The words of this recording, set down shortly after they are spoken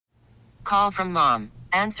Call from mom.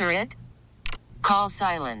 Answer it. Call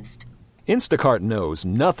silenced. Instacart knows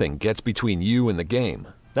nothing gets between you and the game.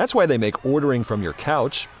 That's why they make ordering from your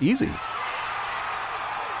couch easy.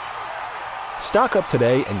 Stock up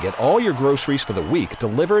today and get all your groceries for the week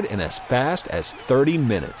delivered in as fast as 30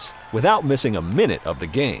 minutes without missing a minute of the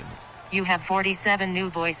game. You have 47 new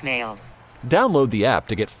voicemails. Download the app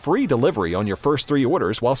to get free delivery on your first 3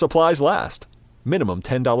 orders while supplies last. Minimum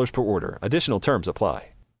 $10 per order. Additional terms apply.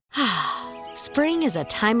 Spring is a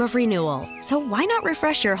time of renewal, so why not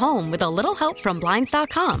refresh your home with a little help from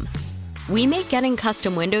Blinds.com? We make getting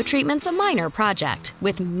custom window treatments a minor project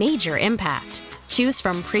with major impact. Choose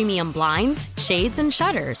from premium blinds, shades, and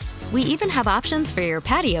shutters. We even have options for your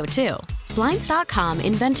patio, too. Blinds.com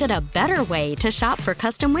invented a better way to shop for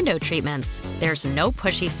custom window treatments. There's no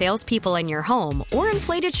pushy salespeople in your home or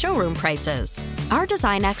inflated showroom prices. Our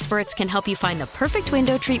design experts can help you find the perfect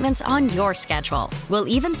window treatments on your schedule. We'll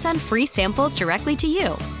even send free samples directly to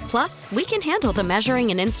you. Plus, we can handle the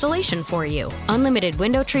measuring and installation for you. Unlimited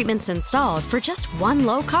window treatments installed for just one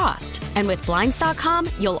low cost. And with Blinds.com,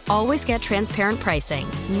 you'll always get transparent pricing.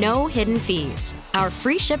 No hidden fees. Our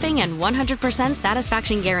free shipping and 100%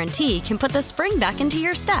 satisfaction guarantee can put the spring back into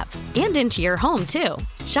your step and into your home, too.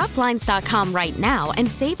 Shop Blinds.com right now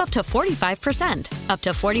and save up to 45%. Up to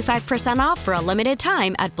 45% off for a limited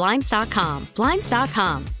time at Blinds.com.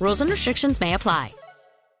 Blinds.com. Rules and restrictions may apply.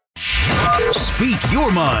 Speak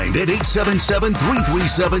your mind at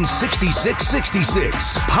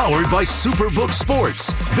 877-337-6666. Powered by Superbook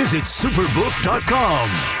Sports. Visit superbook.com.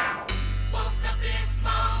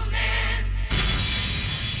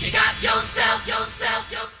 You got yourself.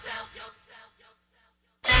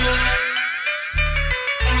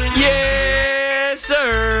 Yes,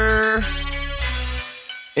 sir.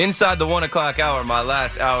 Inside the 1 o'clock hour, my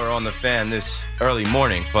last hour on the fan this early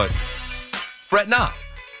morning. But fret not.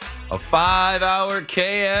 A 5-hour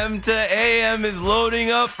KM to AM is loading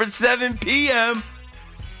up for 7 p.m.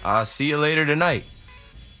 I'll see you later tonight.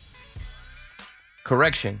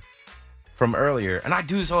 Correction from earlier, and I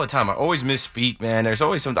do this all the time. I always misspeak, man. There's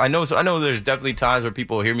always something. I know there's definitely times where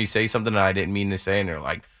people hear me say something that I didn't mean to say, and they're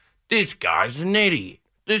like, this guy's an idiot.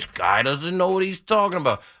 This guy doesn't know what he's talking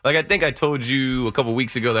about. Like, I think I told you a couple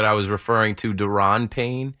weeks ago that I was referring to Deron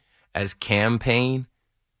Payne as Cam Payne.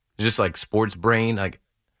 Just like sports brain. Like,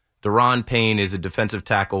 Deron Payne is a defensive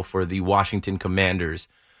tackle for the Washington Commanders.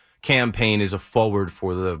 Cam Payne is a forward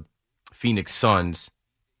for the Phoenix Suns.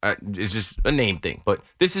 It's just a name thing, but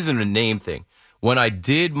this isn't a name thing. When I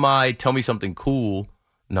did my Tell Me Something Cool,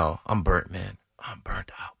 no, I'm burnt, man. I'm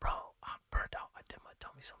burnt out, bro. I'm burnt out. I did my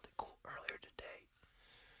Tell Me Something Cool earlier today.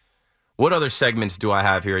 What other segments do I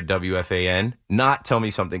have here at WFAN? Not Tell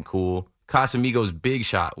Me Something Cool. Casamigos Big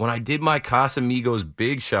Shot. When I did my Casamigos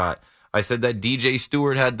Big Shot, I said that DJ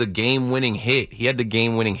Stewart had the game-winning hit. He had the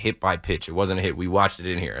game-winning hit by pitch. It wasn't a hit. We watched it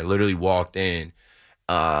in here. I literally walked in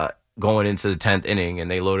going into the 10th inning,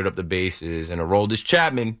 and they loaded up the bases. And Aroldis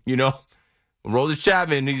Chapman, Aroldis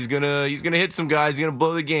Chapman, he's gonna hit some guys. He's going to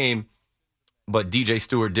blow the game. But DJ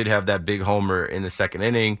Stewart did have that big homer in the second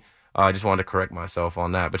inning. I just wanted to correct myself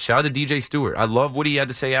on that. But shout out to DJ Stewart. I love what he had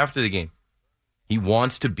to say after the game. He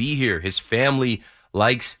wants to be here. His family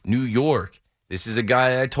likes New York. This is a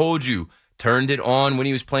guy I told you turned it on when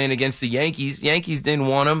he was playing against the Yankees. Yankees didn't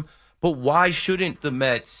want him, but why shouldn't the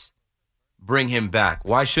Mets bring him back?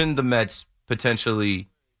 Why shouldn't the Mets potentially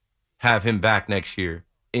have him back next year,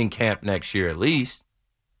 in camp next year at least?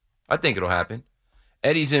 I think it'll happen.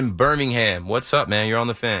 Eddie's in Birmingham. What's up, man? You're on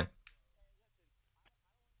the fan.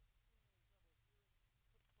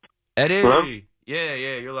 Eddie. Hello? Yeah,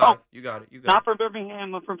 you're live. Oh, you got it. Not from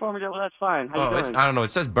Birmingham. I'm from Farmingdale. That's fine. How you doing? I don't know. It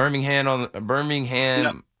says Birmingham on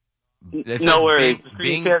Birmingham. No, no worries.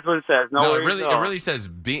 Bing, says what it says. No worries. It really says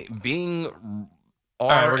Bing. All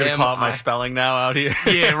right, we're gonna call it my spelling now out here.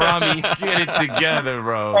 Yeah, Rami, get it together,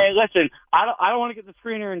 bro. Hey, listen. I don't want to get the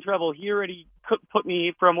screener in trouble. He already put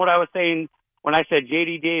me from what I was saying when I said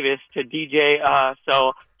J.D. Davis to DJ.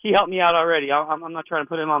 So he helped me out already. I'm not trying to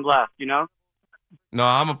put him on blast. No,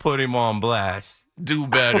 I'm going to put him on blast. Do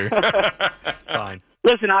better. Fine.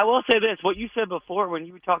 Listen, I will say this. What you said before when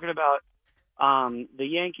you were talking about the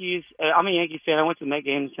Yankees, I'm a Yankees fan. I went to the Met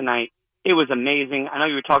games tonight. It was amazing. I know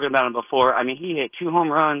you were talking about him before. I mean, he hit 2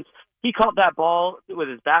 home runs. He caught that ball with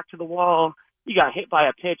his back to the wall. He got hit by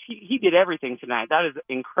a pitch. He did everything tonight. That is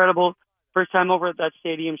incredible. First time over at that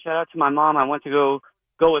stadium. Shout out to my mom. I went to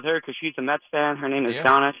go with her because she's a Mets fan. Her name is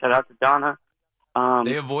Donna. Shout out to Donna.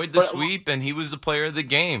 They avoid the sweep, and he was the player of the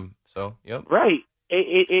game. So, yep. Right.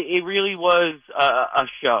 It really was a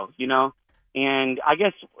show, And I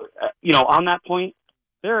guess, on that point,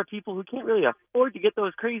 there are people who can't really afford to get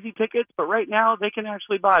those crazy tickets, but right now they can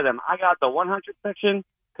actually buy them. I got the 100 section,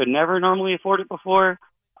 could never normally afford it before.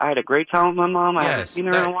 I had a great time with my mom. I haven't seen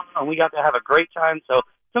her in a while, and we got to have a great time. So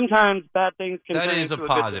sometimes bad things can turn into a good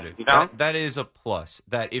positive. thing, you know? That is a plus.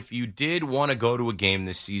 That if you did want to go to a game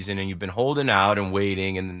this season and you've been holding out and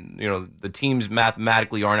waiting, and the teams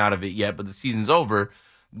mathematically aren't out of it yet, but the season's over.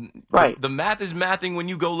 Right. The math is mathing when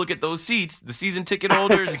you go look at those seats. The season ticket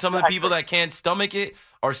holders and some of the people that can't stomach it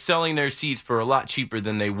are selling their seats for a lot cheaper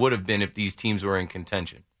than they would have been if these teams were in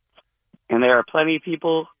contention. And there are plenty of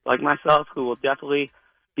people like myself who will definitely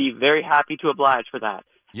be very happy to oblige for that.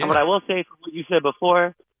 Yeah. And what I will say from what you said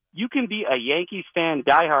before, you can be a Yankees fan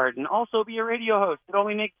diehard and also be a radio host. It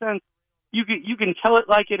only makes sense. You can tell it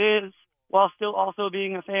like it is while still also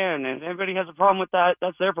being a fan. And if everybody has a problem with that,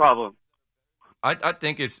 that's their problem. I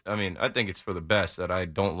think it's for the best that I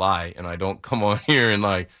don't lie and I don't come on here and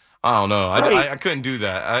I don't know. I couldn't do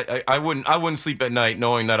that. I wouldn't sleep at night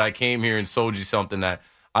knowing that I came here and sold you something that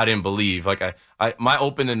I didn't believe. Like my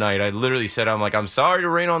open tonight, I literally said, I'm sorry to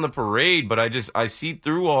rain on the parade, but I see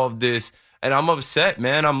through all of this and I'm upset,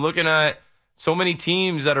 man. I'm looking at so many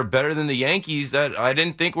teams that are better than the Yankees that I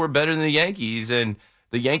didn't think were better than the Yankees. And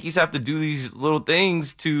the Yankees have to do these little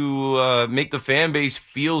things to make the fan base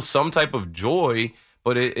feel some type of joy,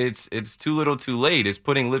 but it's too little too late. It's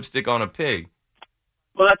putting lipstick on a pig.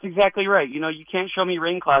 Well, that's exactly right. You can't show me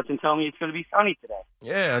rain clouds and tell me it's going to be sunny today.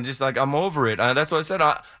 Yeah, I'm just I'm over it. That's what I said.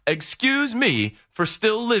 Excuse me for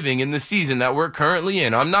still living in the season that we're currently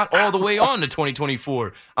in. I'm not all the way on to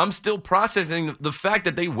 2024. I'm still processing the fact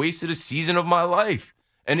that they wasted a season of my life,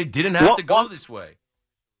 and it didn't have to go this way.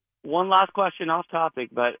 One last question off topic,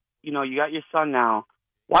 but, you got your son now.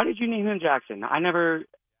 Why did you name him Jackson? I never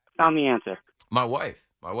found the answer. My wife.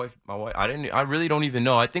 I really don't even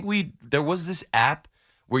know. I think there was this app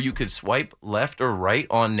where you could swipe left or right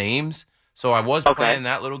on names. So I was playing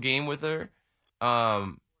that little game with her.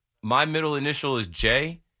 My middle initial is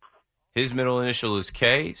J. His middle initial is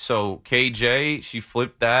K. So KJ, she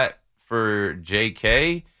flipped that for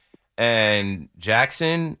JK. And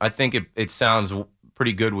Jackson, I think it sounds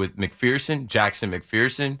pretty good with McPherson, Jackson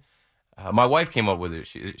McPherson. My wife came up with it.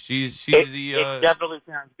 She's it definitely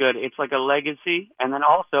sounds good. It's like a legacy. And then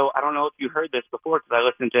also, I don't know if you heard this before because I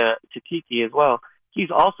listened to Tiki as well. He's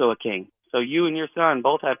also a king. So you and your son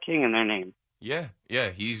both have king in their name. Yeah.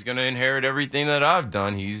 He's going to inherit everything that I've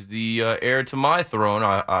done. He's the heir to my throne.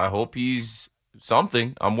 I hope he's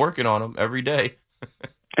something. I'm working on him every day.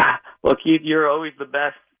 Well, Keith, you're always the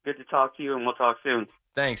best. Good to talk to you, and we'll talk soon.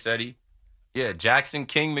 Thanks, Eddie. Yeah, Jackson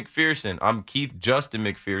King McPherson. I'm Keith Justin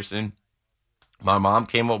McPherson. My mom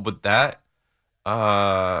came up with that.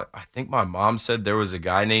 I think my mom said there was a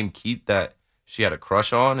guy named Keith that she had a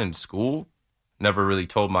crush on in school. Never really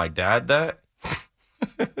told my dad that.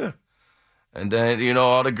 And then,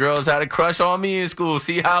 all the girls had a crush on me in school.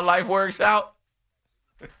 See how life works out?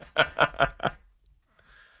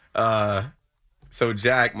 So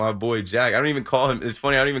Jack, my boy Jack, I don't even call him, it's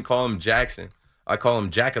funny, I don't even call him Jackson. I call him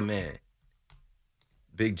Jack-a-Man.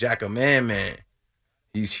 Big Jack-a-Man.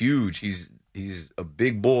 He's huge. He's a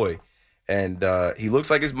big boy. And he looks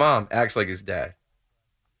like his mom, acts like his dad.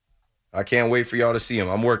 I can't wait for y'all to see him.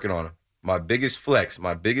 I'm working on him. My biggest flex,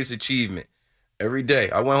 my biggest achievement every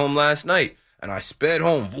day. I went home last night and I sped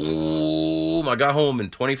home. Boom. I got home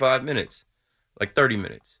in 25 minutes, like 30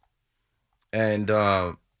 minutes. And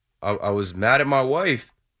I was mad at my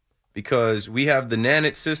wife because we have the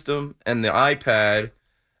Nanit system and the iPad.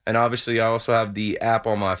 And obviously I also have the app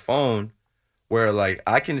on my phone where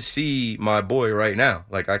I can see my boy right now.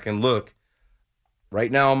 I can look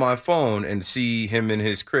right now on my phone and see him in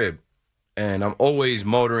his crib. And I'm always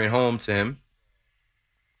motoring home to him.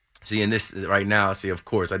 See, and this right now, of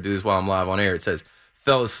course, I do this while I'm live on air. It says,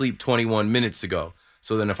 fell asleep 21 minutes ago.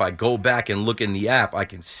 So then if I go back and look in the app, I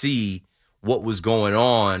can see what was going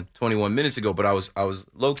on 21 minutes ago. But I was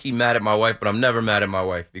low-key mad at my wife, but I'm never mad at my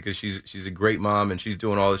wife because she's a great mom and she's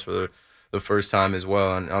doing all this for the first time as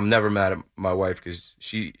well. And I'm never mad at my wife because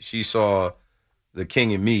she saw the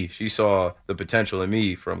king in me. She saw the potential in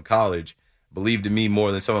me from college. Believed in me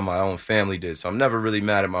more than some of my own family did. So I'm never really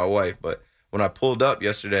mad at my wife. But when I pulled up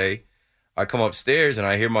yesterday, I come upstairs and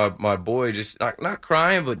I hear my boy just not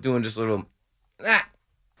crying, but doing just a little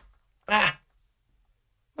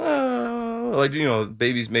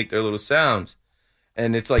babies make their little sounds.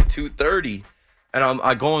 And it's 2:30 and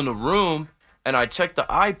I go in the room and I check the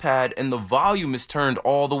iPad and the volume is turned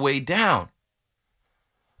all the way down.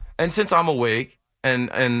 And since I'm awake, And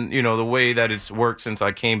the way that it's worked since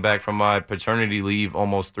I came back from my paternity leave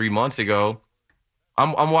almost 3 months ago,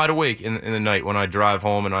 I'm wide awake in the night when I drive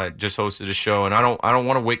home, and I just hosted a show, and I don't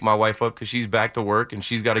want to wake my wife up because she's back to work and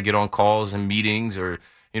she's got to get on calls and meetings, or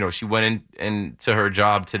she went into her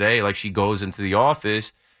job today, like she goes into the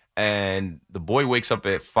office, and the boy wakes up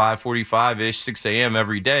at 5:45-ish, 6 a.m.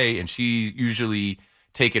 every day, and she's usually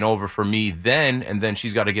taking over for me then, and then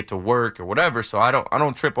she's got to get to work or whatever, so I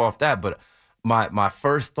don't trip off that. But my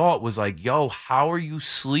first thought was like, yo, how are you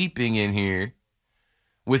sleeping in here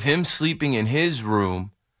with him sleeping in his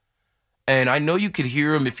room? And I know you could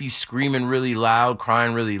hear him if he's screaming really loud,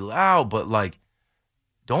 crying really loud, but like,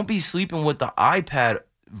 don't be sleeping with the iPad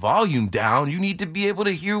volume down. You need to be able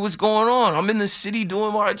to hear what's going on. I'm in the city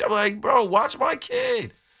doing my job. Like, bro, watch my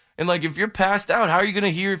kid. And like, if you're passed out, how are you going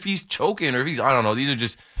to hear if he's choking or if he's, I don't know. These are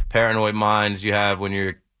just paranoid minds you have when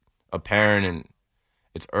you're a parent and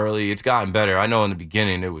it's early. It's gotten better. I know in the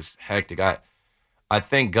beginning it was hectic. I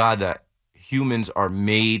thank God that humans are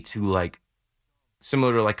made to, like,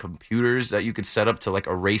 similar to like computers that you could set up to like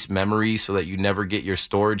erase memory so that you never get your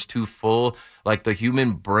storage too full. Like, the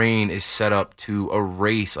human brain is set up to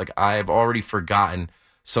erase. Like, I have already forgotten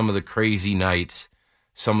some of the crazy nights,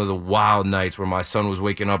 some of the wild nights where my son was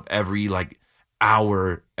waking up every like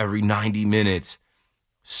hour, every 90 minutes,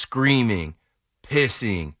 screaming,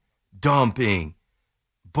 pissing, dumping,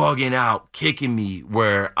 bugging out, kicking me,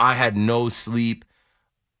 where I had no sleep.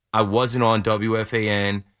 I wasn't on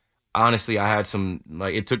WFAN. Honestly, I had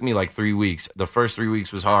it took me like 3 weeks. The first 3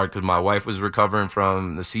 weeks was hard because my wife was recovering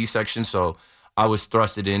from the C-section. So I was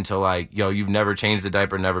thrusted into like, yo, you've never changed a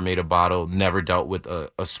diaper, never made a bottle, never dealt with a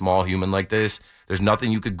small human like this. There's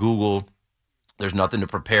nothing you could Google. There's nothing to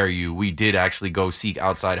prepare you. We did actually go seek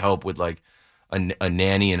outside help with like a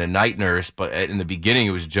nanny and a night nurse. But in the beginning,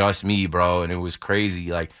 it was just me, bro. And it was crazy.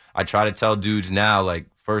 Like, I try to tell dudes now, like,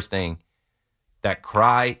 first thing, that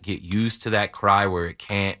cry, get used to that cry where it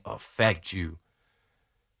can't affect you.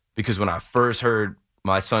 Because when I first heard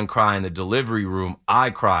my son cry in the delivery room, I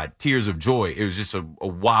cried, tears of joy. It was just a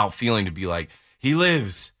wild feeling to be like, he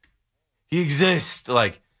lives, he exists.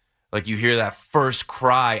 Like you hear that first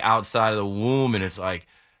cry outside of the womb, and it's like,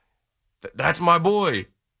 that's my boy.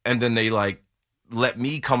 And then they like let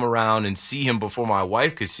me come around and see him before my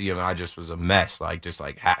wife could see him. And I just was a mess, like just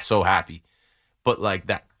like so happy. But like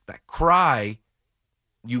that cry,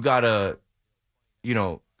 you gotta,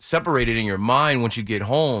 separate it in your mind once you get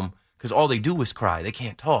home, because all they do is cry. They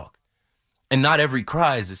can't talk. And not every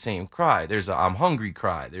cry is the same cry. There's a I'm hungry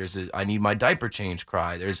cry. There's a I need my diaper change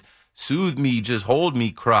cry. There's soothe me, just hold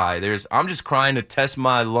me cry. There's I'm just crying to test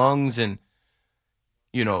my lungs and,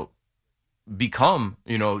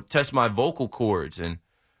 test my vocal cords. And,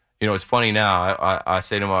 it's funny now. I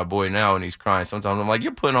say to my boy now when he's crying, sometimes I'm like,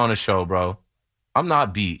 you're putting on a show, bro. I'm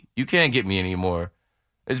not beat. You can't get me anymore.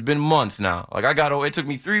 It's been months now. Like, it took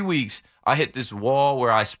me 3 weeks. I hit this wall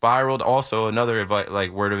where I spiraled. Also, another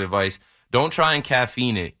word of advice, don't try and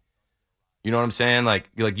caffeine it. You know what I'm saying? Like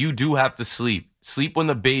you do have to sleep. Sleep when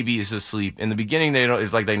the baby is asleep. In the beginning,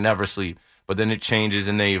 it's like they never sleep. But then it changes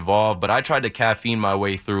and they evolve. But I tried to caffeine my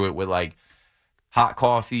way through it with like hot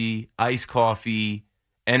coffee, iced coffee,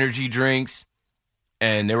 energy drinks.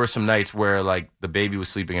 And there were some nights where like the baby was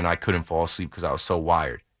sleeping and I couldn't fall asleep because I was so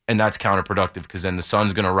wired. And that's counterproductive because then the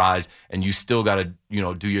sun's going to rise and you still got to,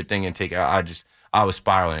 do your thing and take it. I was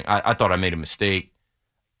spiraling. I thought I made a mistake.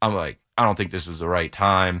 I'm like, I don't think this was the right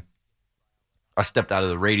time. I stepped out of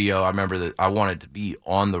the radio. I remember that I wanted to be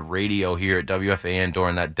on the radio here at WFAN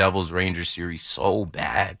during that Devils Rangers series so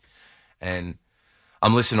bad. And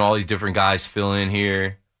I'm listening to all these different guys fill in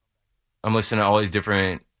here. I'm listening to all these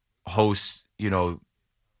different hosts,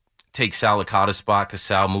 take Sal Licata's spot because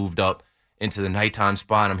Sal moved up into the nighttime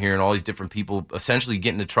spot. I'm hearing all these different people essentially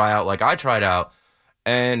getting to try out like I tried out.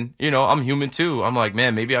 And, I'm human too. I'm like,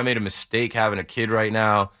 man, maybe I made a mistake having a kid right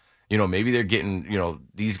now. Maybe they're getting,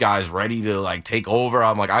 these guys ready to like take over.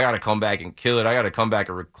 I'm like, I got to come back and kill it. I got to come back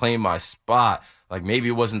and reclaim my spot. Like, maybe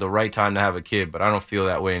it wasn't the right time to have a kid, but I don't feel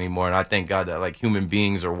that way anymore. And I thank God that like human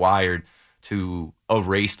beings are wired to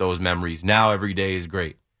erase those memories. Now every day is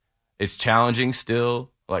great. It's challenging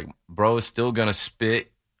still. Like, bro is still going to spit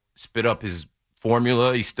up his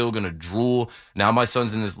formula. He's still going to drool. Now my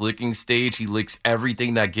son's in this licking stage. He licks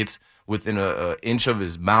everything that gets within an inch of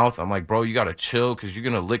his mouth. I'm like, bro, you got to chill because you're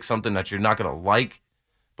going to lick something that you're not going to like.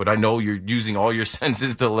 But I know you're using all your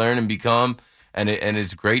senses to learn and become. And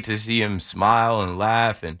it's great to see him smile and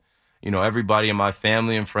laugh. And, everybody in my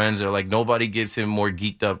family and friends are like, nobody gets him more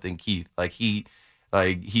geeked up than Keith. Like, he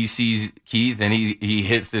sees Keith and he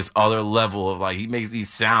hits this other level of like, he makes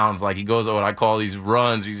these sounds, like he goes on what I call these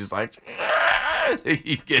runs. He's just like,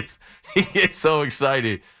 he gets so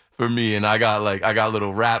excited. for me. And I got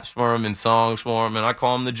little raps for him and songs for him, and I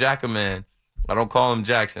call him the Jackaman. I don't call him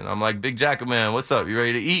Jackson. I'm like, Big Jackaman, what's up? You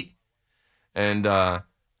ready to eat? And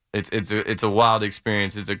it's a wild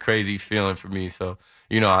experience. It's a crazy feeling for me. So,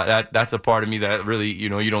 that's a part of me that really,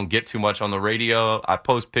 you don't get too much on the radio. I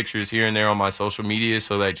post pictures here and there on my social media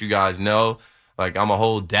so that you guys know, like, I'm a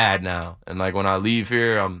whole dad now. And like when I leave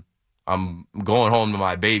here, I'm going home to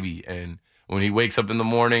my baby. And when he wakes up in the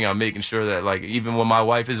morning, I'm making sure that, like, even when my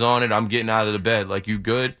wife is on it, I'm getting out of the bed. Like, you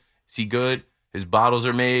good? Is he good? His bottles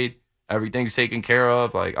are made. Everything's taken care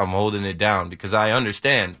of. Like, I'm holding it down because I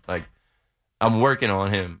understand, like, I'm working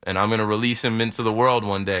on him, and I'm going to release him into the world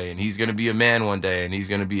one day, and he's going to be a man one day, and he's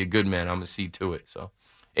going to be a good man. I'm going to see to it. So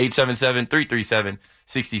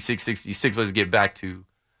 877-337-6666. Let's get back to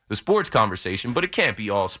the sports conversation, but it can't be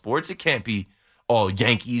all sports. It can't be all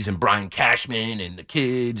Yankees and Brian Cashman and the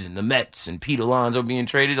kids and the Mets and Pete Alonso being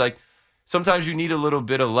traded. Like, sometimes you need a little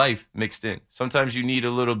bit of life mixed in. Sometimes you need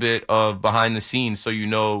a little bit of behind the scenes so you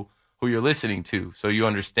know who you're listening to, so you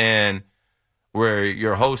understand where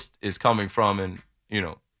your host is coming from and,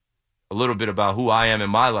 a little bit about who I am in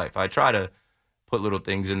my life. I try to put little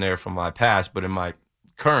things in there from my past, but in my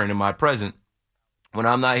current, in my present, when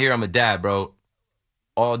I'm not here, I'm a dad, bro.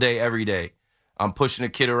 All day, every day. I'm pushing a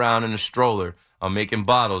kid around in a stroller. I'm making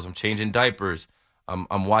bottles. I'm changing diapers.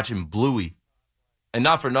 I'm watching Bluey. And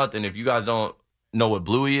not for nothing, if you guys don't know what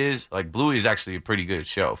Bluey is, like, Bluey is actually a pretty good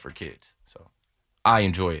show for kids. So I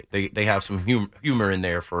enjoy it. They have some humor in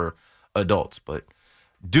there for adults. But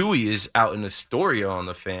Dewey is out in Astoria on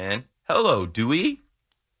the Fan. Hello, Dewey.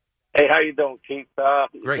 Hey, how you doing, Keith?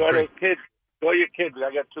 Great. Enjoy your kids.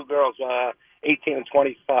 I got two girls, 18 and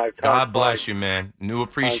 25. God bless you, man. New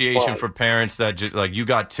appreciation for parents that just, like, you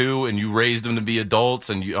got two and you raised them to be adults,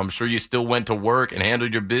 and I'm sure you still went to work and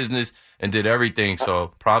handled your business and did everything.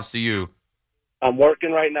 So props to you. I'm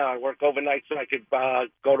working right now. I work overnight so I could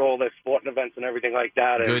go to all their sporting events and everything like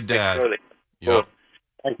that. Good dad. Yep.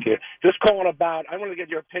 Thank you. Just calling about, I want to get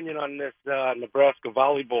your opinion on this Nebraska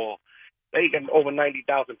volleyball. They got over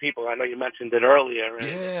 90,000 people. I know you mentioned it earlier. And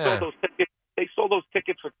yeah. They sold those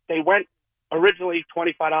tickets. They went originally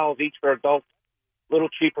 $25 each for adults, a little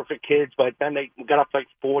cheaper for kids, but then they got up to like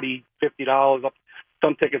 $40, $50, up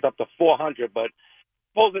some tickets up to $400. But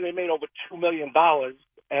supposedly they made over $2 million,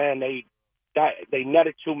 and they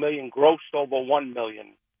netted $2 million, grossed over $1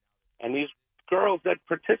 million. And these girls that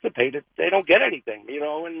participated, they don't get anything,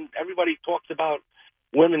 and everybody talks about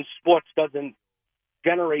women's sports doesn't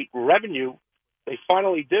generate revenue. They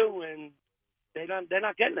finally do, and they're not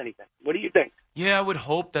getting anything. What do you think? Yeah, I would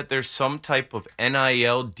hope that there's some type of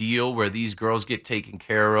NIL deal where these girls get taken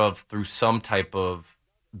care of through some type of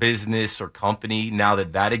business or company now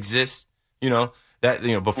that exists,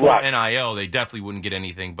 before right. NIL, they definitely wouldn't get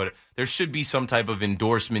anything, but there should be some type of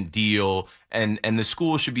endorsement deal, and the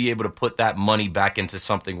school should be able to put that money back into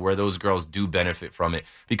something where those girls do benefit from it,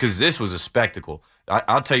 because this was a spectacle.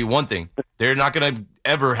 I'll tell you one thing. They're not going to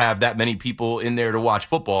ever have that many people in there to watch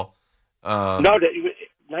football. No,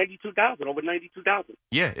 92,000, over 92,000.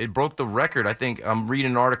 Yeah, it broke the record. I think I'm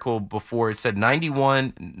reading an article before. It said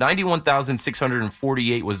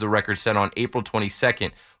 91,648 was the record set on April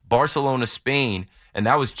 22nd. Barcelona, Spain, and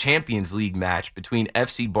that was Champions League match between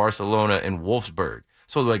FC Barcelona and Wolfsburg.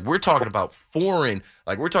 So, like, we're talking about foreign,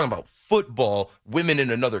 like, we're talking about football, women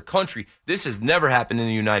in another country. This has never happened in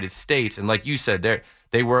the United States. And like you said,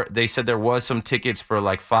 they said there was some tickets for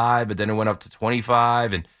like $5, but then it went up to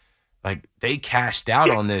 $25, and like, they cashed out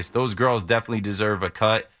on this. Those girls definitely deserve a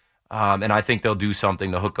cut. And I think they'll do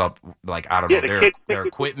something to hook up, like, I don't know, their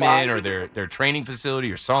equipment or their training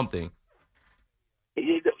facility or something.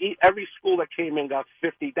 Every school that came in got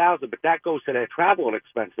 $50,000, but that goes to their travel and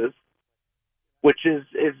expenses, which is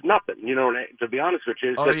nothing. To be honest with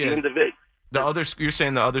you, it's just the end of it. You're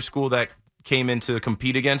saying the other school that came in to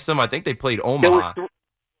compete against them? I think they played Omaha.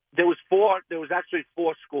 There was actually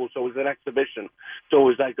four schools, so it was an exhibition. So it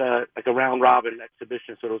was like a round robin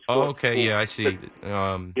exhibition. So those. Oh, okay, schools. Yeah, I see.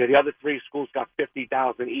 The other three schools got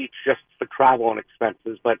 $50,000 each just for travel and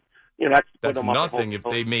expenses, but. That's nothing. If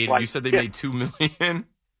they made, you said they made $2 million.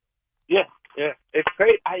 Yeah, it's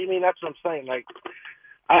great. I mean, that's what I'm saying. Like,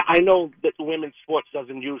 I know that the women's sports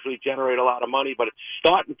doesn't usually generate a lot of money, but it's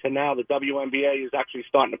starting to now. The WNBA is actually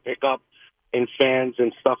starting to pick up in fans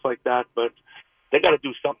and stuff like that. But they got to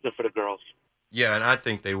do something for the girls. Yeah, and I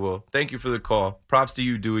think they will. Thank you for the call. Props to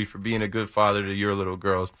you, Dewey, for being a good father to your little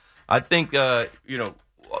girls. I think we're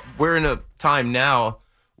in a time now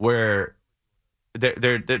where.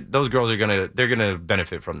 Those girls are gonna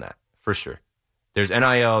benefit from that for sure. There's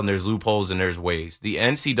NIL and there's loopholes and there's ways. The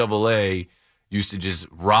NCAA used to just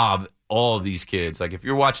rob all of these kids. Like if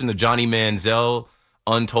you're watching the Johnny Manziel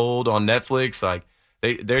Untold on Netflix, like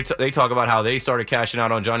they talk about how they started cashing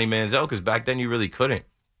out on Johnny Manziel because back then you really couldn't.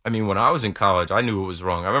 I mean, when I was in college, I knew it was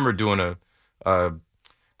wrong. I remember doing a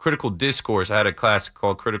critical discourse. I had a class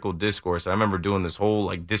called critical discourse. I remember doing this whole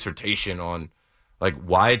like dissertation on like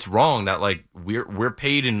why it's wrong that like we're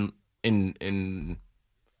paid in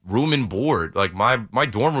room and board. Like my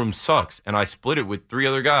dorm room sucks, and I split it with 3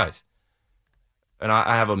 other guys. And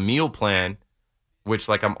I have a meal plan, which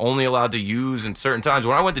like I'm only allowed to use in certain times.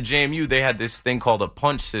 When I went to JMU, they had this thing called a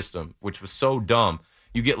punch system, which was so dumb.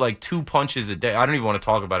 You get like 2 punches a day. I don't even want to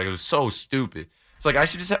talk about it. It was so stupid. It's like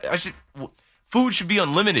food should be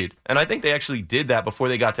unlimited. And I think they actually did that before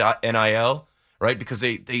they got to NIL, right? Because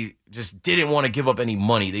they just didn't want to give up any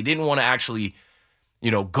money. They didn't want to actually,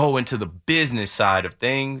 go into the business side of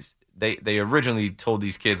things. They originally told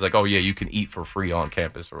these kids like, oh yeah, you can eat for free on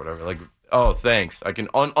campus or whatever. Like, oh, thanks. I can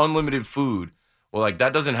unlimited food. Well, like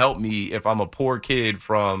that doesn't help me if I'm a poor kid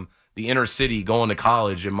from the inner city going to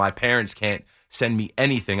college and my parents can't send me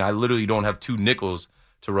anything. I literally don't have 2 nickels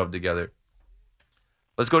to rub together.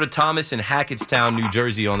 Let's go to Thomas in Hackettstown, New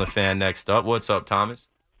Jersey on the Fan next up. What's up, Thomas?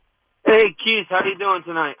 Hey, Keith. How you doing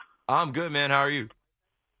tonight? I'm good, man. How are you?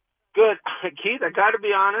 Good. Keith, I got to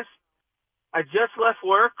be honest. I just left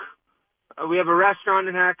work. We have a restaurant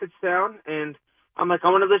in Hackettstown, and I'm like, I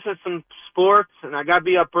want to listen to some sports, and I got to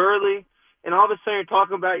be up early. And all of a sudden you're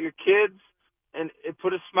talking about your kids, and it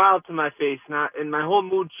put a smile to my face, and my whole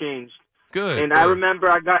mood changed. Good. And good. I remember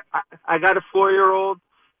I got a 4-year-old,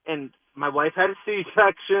 and my wife had a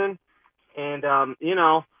C-section, and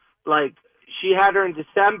like she had her in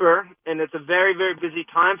December, and it's a very, very busy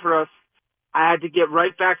time for us. I had to get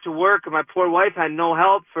right back to work, and my poor wife had no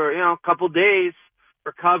help for a couple days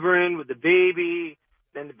recovering with the baby.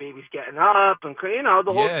 Then the baby's getting up, and the whole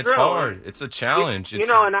drill. Yeah, it's hard. It's a challenge. And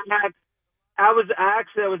I was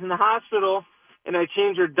in the hospital, and I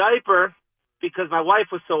changed her diaper because my wife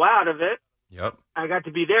was so out of it. Yep. I got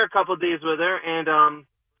to be there a couple of days with her, and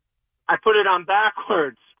I put it on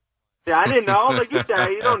backwards. Yeah, I didn't know. Like you said,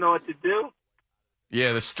 you don't know what to do.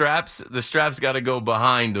 Yeah, the straps got to go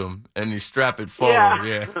behind them, and you strap it forward.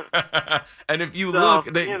 Yeah. And if you look,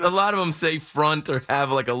 a lot of them say front or have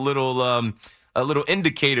like a little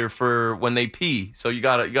indicator for when they pee. So you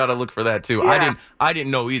gotta look for that too. Yeah. I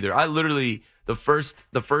didn't know either. I literally the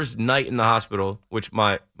first night in the hospital, which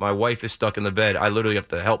my wife is stuck in the bed. I literally have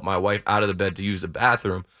to help my wife out of the bed to use the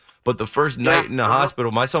bathroom. But the first night in the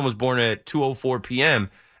hospital, my son was born at 2:04 p.m.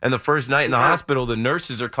 And the first night in the hospital, the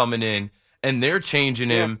nurses are coming in and they're changing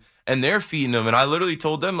him and they're feeding him. And I literally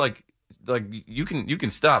told them like you can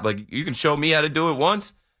stop. Like you can show me how to do it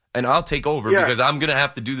once and I'll take over because I'm gonna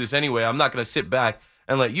have to do this anyway. I'm not gonna sit back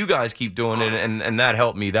and let you guys keep doing it. And that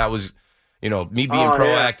helped me. That was me being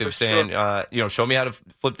proactive, saying show me how to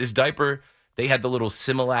flip this diaper. They had the little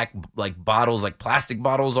Similac like bottles, like plastic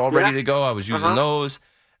bottles, all ready to go. I was using those.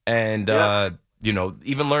 And,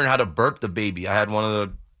 even learn how to burp the baby. I had one of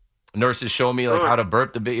the nurses show me like how to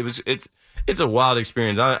burp the baby. It's a wild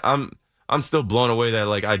experience. I'm still blown away that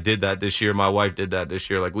like I did that this year. My wife did that this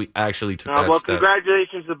year. Like we actually took that step.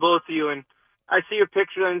 Congratulations to both of you. And I see your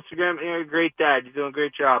picture on Instagram. And you're a great dad. You're doing a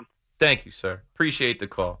great job. Thank you, sir. Appreciate the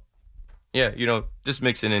call. Yeah, just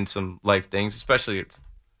mixing in some life things, especially it's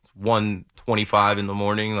 1:25 in the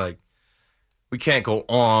morning. Like we can't go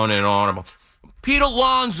on and on about Pete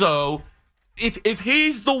Alonso, if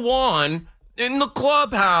he's the one in the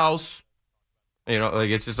clubhouse, like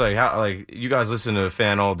it's just like how like you guys listen to a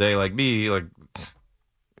fan all day like me, like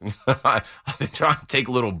I've been trying to take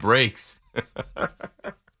little breaks. I'm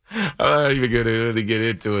not even gonna get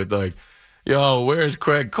into it. Like, yo, where's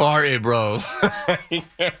Craig Carton, bro?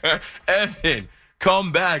 Evan,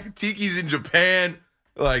 come back. Tiki's in Japan.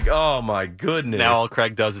 Like, oh my goodness! Now all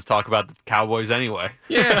Craig does is talk about the Cowboys anyway.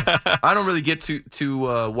 Yeah, I don't really get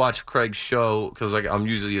to watch Craig's show because like I'm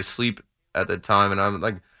usually asleep at the time, and I'm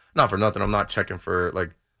like, not for nothing. I'm not checking for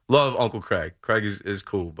like love Uncle Craig. Craig is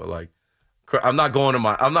cool, but like I'm not going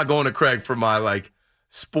to Craig for my like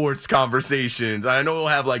sports conversations. I know he'll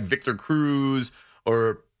have like Victor Cruz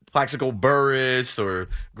or Plaxico Burress or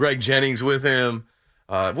Greg Jennings with him.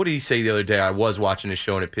 What did he say the other day? I was watching his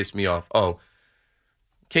show and it pissed me off. Oh.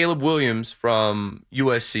 Caleb Williams from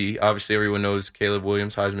USC. Obviously, everyone knows Caleb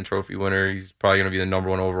Williams, Heisman Trophy winner. He's probably going to be the number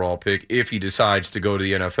 1 overall pick if he decides to go to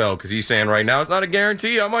the NFL because he's saying right now it's not a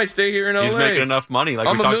guarantee. I might stay here in LA. He's making enough money. Like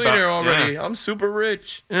I'm we a millionaire about. already. Yeah. I'm super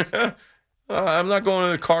rich. I'm not going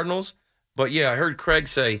to the Cardinals. But, yeah, I heard Craig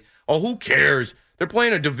say, oh, who cares? They're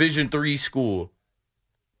playing a Division III school.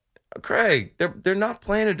 Craig, they're not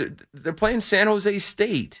playing they're playing San Jose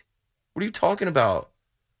State. What are you talking about?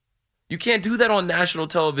 You can't do that on national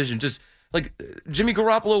television. Just like Jimmy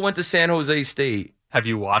Garoppolo went to San Jose State. Have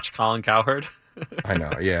you watched Colin Cowherd? I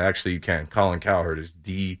know. Yeah, actually, you can. Colin Cowherd is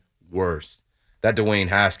the worst. That Dwayne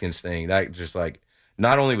Haskins thing, that just like,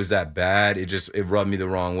 not only was that bad, it rubbed me the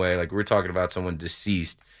wrong way. Like, we're talking about someone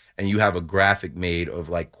deceased, and you have a graphic made of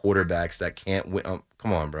like quarterbacks that can't win.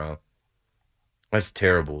 Come on, bro. That's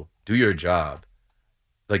terrible. Do your job.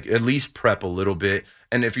 Like, at least prep a little bit.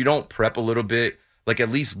 And if you don't prep a little bit, like, at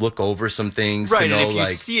least look over some things. Right, to know, and if you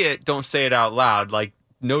like, see it, don't say it out loud. Like,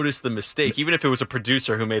 notice the mistake, even if it was a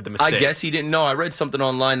producer who made the mistake. I guess he didn't know. I read something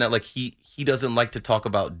online that, like, he doesn't like to talk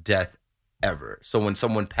about death ever. So when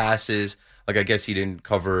someone passes, like, I guess he didn't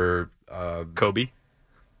cover Kobe.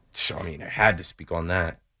 I mean, I had to speak on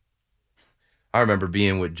that. I remember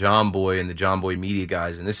being with John Boy and the John Boy Media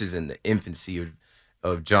guys, and this is in the infancy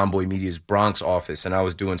of John Boy Media's Bronx office, and I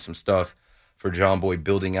was doing some stuff for John Boy,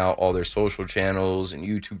 building out all their social channels and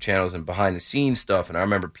YouTube channels and behind-the-scenes stuff. And I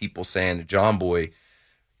remember people saying to John Boy,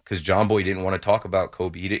 because John Boy didn't want to talk about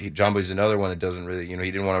Kobe. John Boy's another one that doesn't really, he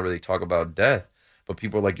didn't want to really talk about death. But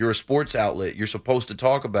people are like, you're a sports outlet. You're supposed to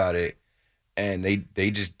talk about it. And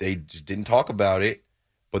they just didn't talk about it.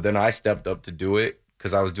 But then I stepped up to do it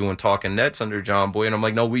because I was doing Talking Nets under John Boy. And I'm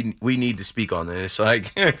like, no, we need to speak on this.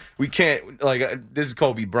 Like, we can't, like, this is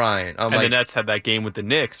Kobe Bryant. And the Nets had that game with the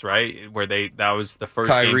Knicks, right? Where that was the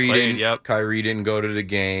first game played. Yep. Kyrie didn't go to the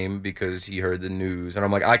game because he heard the news. And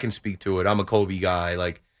I'm like, I can speak to it. I'm a Kobe guy.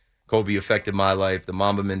 Like, Kobe affected my life, the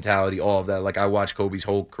Mamba mentality, all of that. Like, I watched Kobe's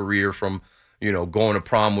whole career from, going to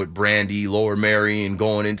prom with Brandy, Lower Merion,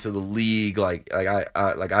 going into the league.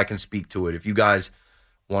 I can speak to it. If you guys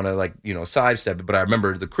want to sidestep it, but I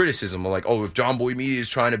remember the criticism of like, oh, if John Boy Media is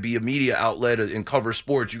trying to be a media outlet and cover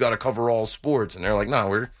sports, you got to cover all sports. And they're like,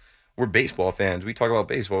 no, we're baseball fans. We talk about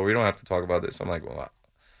baseball. We don't have to talk about this. I'm like, well,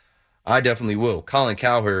 I definitely will. Colin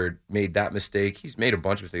Cowherd made that mistake. He's made a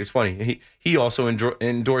bunch of mistakes. It's funny. He also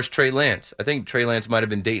endorsed Trey Lance. I think Trey Lance might have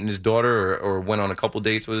been dating his daughter or went on a couple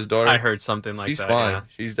dates with his daughter. I heard something like that. She's fine. Yeah.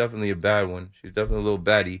 She's definitely a bad one. She's definitely a little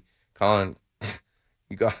baddie. Colin,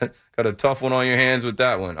 you got a tough one on your hands with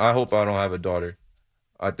that one. I hope I don't have a daughter.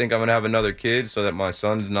 I think I'm going to have another kid so that my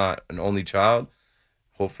son's not an only child.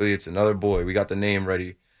 Hopefully it's another boy. We got the name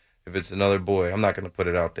ready. If it's another boy, I'm not going to put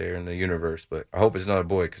it out there in the universe, but I hope it's another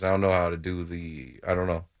boy because I don't know how to do I don't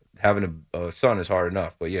know. Having a son is hard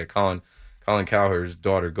enough. But yeah, Colin Cowherd's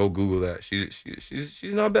daughter, go Google that.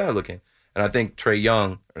 She's not bad looking. And I think Trey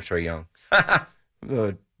Lance,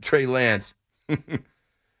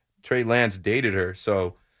 Trey Lance dated her.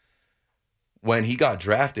 So when he got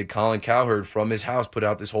drafted, Colin Cowherd from his house put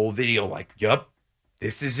out this whole video like, yup.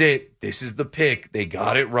 This is it. This is the pick. They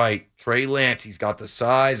got it right. Trey Lance, he's got the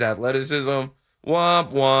size, athleticism.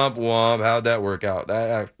 Womp, womp, womp. How'd that work out?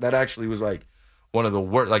 That actually was like one of the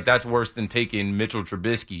worst. Like, that's worse than taking Mitchell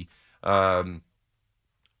Trubisky.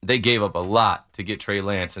 They gave up a lot to get Trey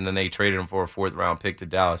Lance, and then they traded him for a 4th-round pick to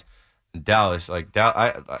Dallas.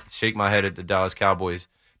 I shake my head at the Dallas Cowboys.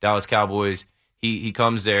 Dallas Cowboys, he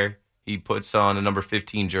comes there. He puts on a number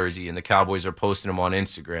 15 jersey, and the Cowboys are posting him on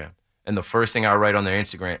Instagram. And the first thing I write on their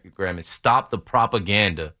Instagram is stop the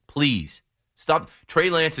propaganda. Please. Stop. Trey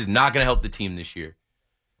Lance is not going to help the team this year.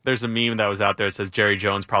 There's a meme that was out there that says Jerry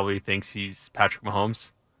Jones probably thinks he's Patrick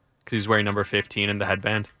Mahomes because he's wearing number 15 in the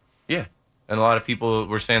headband. Yeah. And a lot of people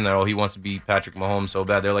were saying that, he wants to be Patrick Mahomes so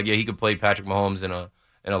bad. They're like, yeah, he could play Patrick Mahomes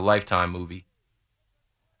in a Lifetime movie.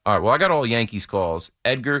 All right, well, I got all Yankees calls.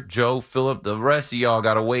 Edgar, Joe, Philip, the rest of y'all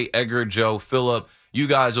got to wait. Edgar, Joe, Philip. You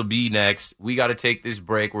guys will be next. We got to take this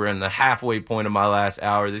break. We're in the halfway point of my last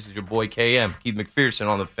hour. This is your boy KM, Keith McPherson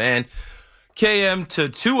on the Fan. KM to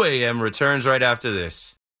 2 a.m. returns right after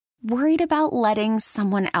this. Worried about letting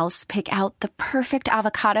someone else pick out the perfect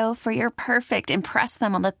avocado for your perfect impress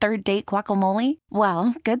them on the third date guacamole?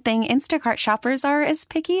 Well, good thing Instacart shoppers are as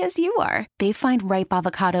picky as you are. They find ripe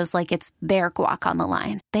avocados like it's their guac on the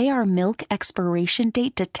line. They are milk expiration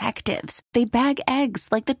date detectives. They bag eggs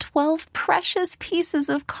like the 12 precious pieces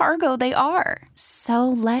of cargo they are. So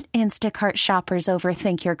let Instacart shoppers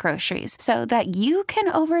overthink your groceries so that you can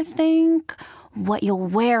overthink what you'll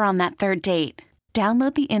wear on that third date.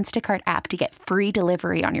 Download the Instacart app to get free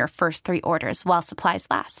delivery on your first 3 orders while supplies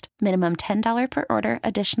last. Minimum $10 per order.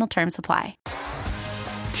 Additional terms apply.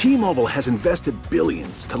 T-Mobile has invested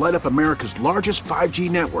billions to light up America's largest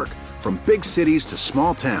 5G network, from big cities to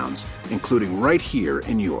small towns, including right here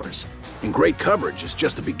in yours. And great coverage is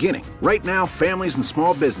just the beginning. Right now, families and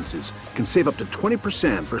small businesses can save up to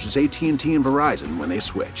 20% versus AT&T and Verizon when they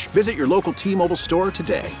switch. Visit your local T-Mobile store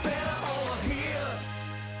today.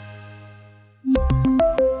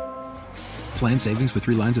 Plan savings with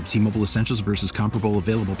 3 lines of T-Mobile Essentials versus comparable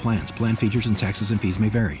available plans. Plan features and taxes and fees may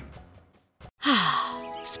vary.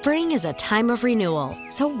 Spring is a time of renewal,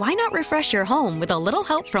 so why not refresh your home with a little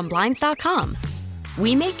help from Blinds.com?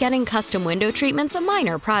 We make getting custom window treatments a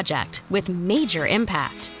minor project with major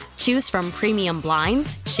impact. Choose from premium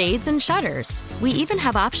blinds, shades, and shutters. We even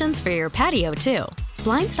have options for your patio, too.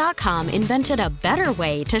 Blinds.com invented a better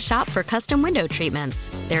way to shop for custom window treatments.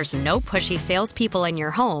 There's no pushy salespeople in your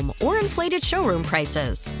home or inflated showroom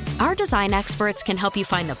prices. Our design experts can help you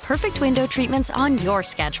find the perfect window treatments on your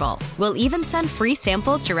schedule. We'll even send free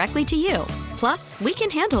samples directly to you. Plus, we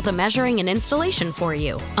can handle the measuring and installation for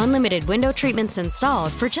you. Unlimited window treatments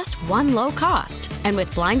installed for just one low cost. And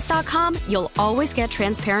with Blinds.com, you'll always get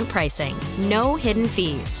transparent pricing. No hidden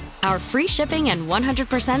fees. Our free shipping and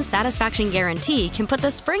 100% satisfaction guarantee can put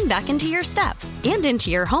the spring back into your step and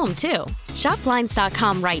into your home, too. Shop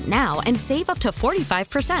Blinds.com right now and save up to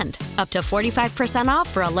 45%. Up to 45% off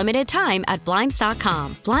for a limited time at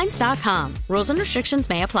Blinds.com. Blinds.com. Rules and restrictions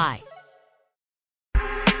may apply.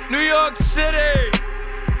 New York City!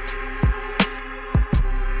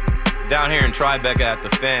 Down here in Tribeca at the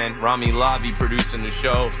Fan, Rami Lavi producing the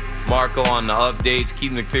show. Marco on the updates.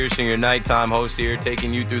 Keith McPherson, your nighttime host here,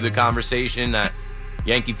 taking you through the conversation that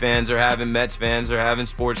Yankee fans are having, Mets fans are having,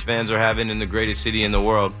 sports fans are having in the greatest city in the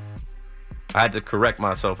world. I had to correct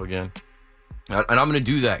myself again. And I'm going to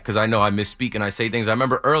do that because I know I misspeak and I say things. I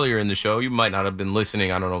remember earlier in the show, you might not have been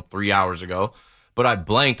listening, 3 hours ago, but I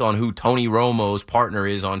blanked on who Tony Romo's partner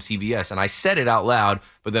is on CBS. And I said it out loud,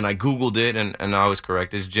 but then I Googled it and I was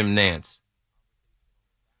correct. It's Jim Nantz.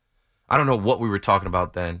 I don't know what we were talking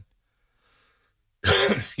about then.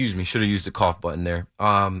 Excuse me, should have used the cough button there.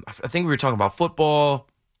 I think we were talking about football,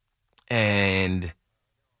 and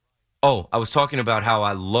I was talking about how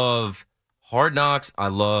I love Hard Knocks. I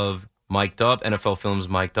love Mic'd Up, NFL Films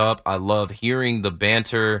Mic'd Up. I love hearing the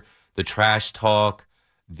banter, the trash talk,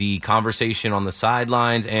 the conversation on the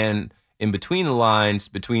sidelines and in between the lines,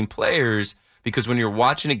 between players, because when you're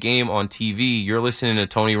watching a game on TV, you're listening to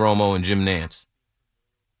Tony Romo and Jim Nantz.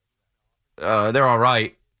 They're all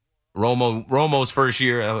right. Romo's first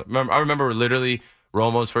year, I remember literally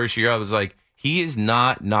Romo's first year, I was like, he is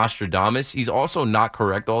not Nostradamus. He's also not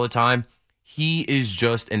correct all the time. He is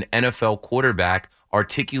just an NFL quarterback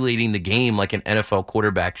articulating the game like an NFL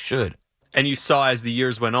quarterback should. And you saw as the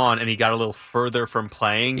years went on and he got a little further from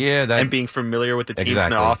playing and being familiar with the teams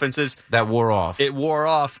and their offenses. That wore off. It wore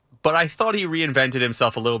off. But I thought he reinvented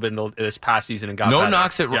himself a little bit in this past season and got better. No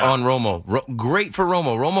knocks on Romo. Great for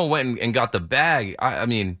Romo. Romo went and got the bag. I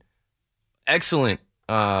mean, excellent.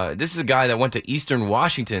 This is a guy that went to Eastern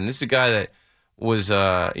Washington. This is a guy that was,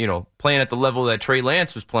 playing at the level that Trey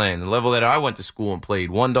Lance was playing, the level that I went to school and played,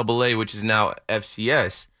 1AA, which is now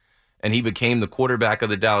FCS. And he became the quarterback of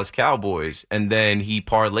the Dallas Cowboys. And then he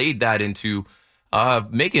parlayed that into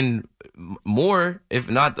making more, if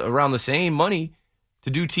not around the same money, to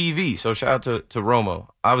do TV. So shout out to Romo.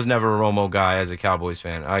 I was never a Romo guy as a Cowboys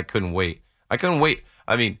fan. I couldn't wait.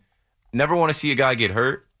 I mean, never want to see a guy get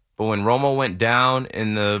hurt. But when Romo went down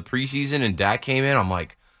in the preseason and Dak came in, I'm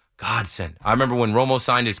like, godsend. I remember when Romo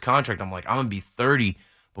signed his contract, I'm like, I'm going to be 30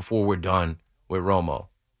 before we're done with Romo.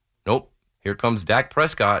 Nope. Here comes Dak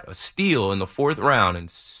Prescott, a steal in the 4th round, and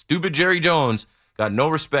stupid Jerry Jones got no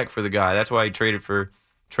respect for the guy. That's why he traded for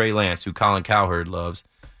Trey Lance, who Colin Cowherd loves.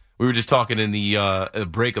 We were just talking in the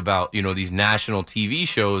break about, these national TV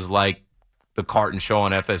shows like the Carton Show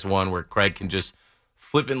on FS1 where Craig can just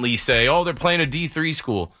flippantly say, oh, they're playing a D3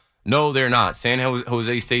 school. No, they're not. San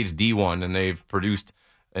Jose State's D1, and they've produced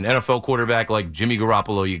an NFL quarterback like Jimmy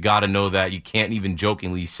Garoppolo. You got to know that. You can't even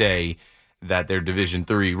jokingly say that they're Division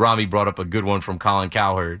III. Rami brought up a good one from Colin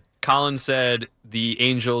Cowherd. Colin said the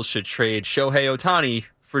Angels should trade Shohei Ohtani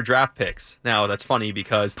for draft picks. Now, that's funny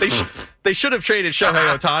because they should have traded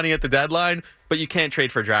Shohei Ohtani at the deadline, but you can't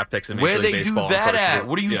trade for draft picks in Major League Baseball. Where they do that at?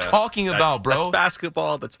 What are you talking about, bro? That's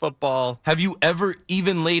basketball. That's football. Have you ever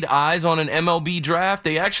even laid eyes on an MLB draft?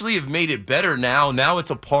 They actually have made it better now. Now it's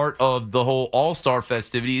a part of the whole All-Star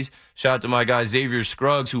festivities. Shout out to my guy Xavier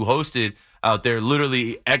Scruggs, who hosted out there.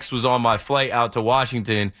 Literally, X was on my flight out to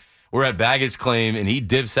Washington. We're at baggage claim, and he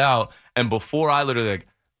dips out. And before I literally,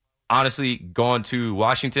 honestly, gone to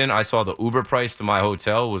Washington, I saw the Uber price to my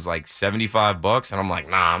hotel was like $75. And I'm like,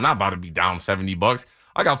 nah, I'm not about to be down $70.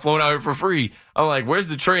 I got flown out here for free. I'm like, where's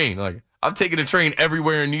the train? Like, I've taken a train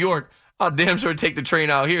everywhere in New York. I'll damn sure take the train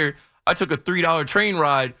out here. I took a $3 train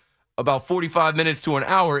ride about 45 minutes to an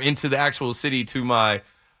hour into the actual city to my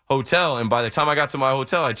hotel, and by the time I got to my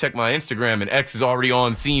hotel, I checked my Instagram, and X is already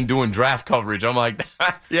on scene doing draft coverage. I'm like,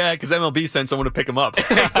 yeah, because MLB sent someone to pick him up.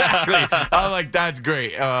 Exactly. I was like, that's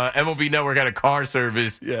great. MLB Network had a car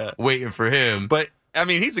service waiting for him. But, I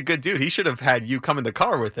mean, he's a good dude. He should have had you come in the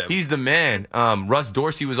car with him. He's the man. Russ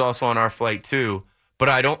Dorsey was also on our flight, too. But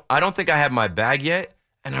I don't think I had my bag yet,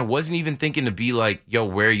 and I wasn't even thinking to be like, yo,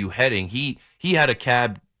 where are you heading? He had a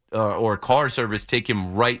cab or a car service take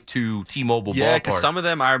him right to T-Mobile Ballpark. Yeah, because some of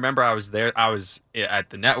them, I remember I was there. I was at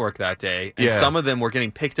the network that day, and some of them were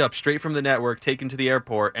getting picked up straight from the network, taken to the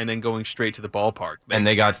airport, and then going straight to the ballpark. And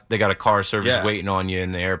they got a car service waiting on you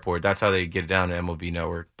in the airport. That's how they get down to MLB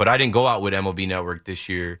Network. But I didn't go out with MLB Network this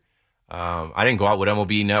year. I didn't go out with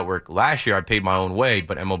MLB Network last year. I paid my own way,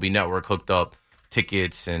 but MLB Network hooked up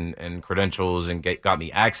tickets and credentials and got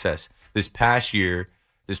me access. This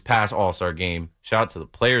past All-Star game, shout out to the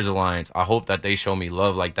Players Alliance. I hope that they show me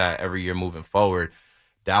love like that every year moving forward.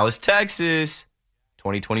 Dallas, Texas,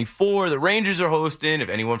 2024. The Rangers are hosting. If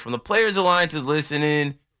anyone from the Players Alliance is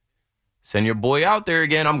listening, send your boy out there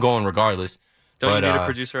again. I'm going regardless. Don't you need a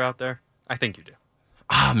producer out there? I think you do.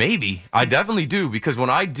 Maybe. I definitely do, because when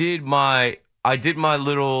I did my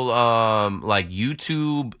little like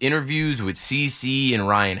YouTube interviews with CeCe and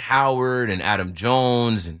Ryan Howard and Adam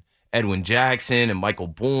Jones and Edwin Jackson and Michael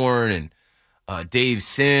Bourne and Dave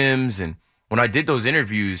Sims. And when I did those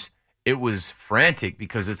interviews, it was frantic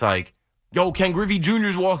because it's like, yo, Ken Griffey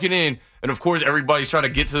Jr.'s walking in. And, of course, everybody's trying to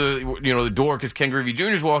get to the door because Ken Griffey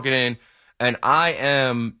Jr.'s walking in. And I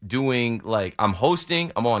am doing, like, I'm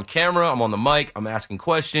hosting, I'm on camera, I'm on the mic, I'm asking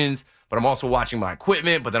questions, but I'm also watching my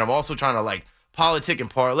equipment. But then I'm also trying to, like, politic and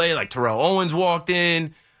parlay. Like, Terrell Owens walked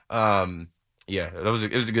in. It was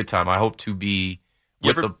a good time. I hope to be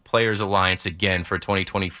with the Players Alliance again for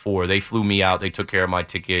 2024. They flew me out. They took care of my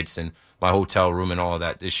tickets and my hotel room and all of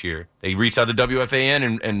that this year. They reached out to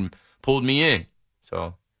WFAN and pulled me in.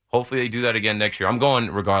 So hopefully they do that again next year. I'm going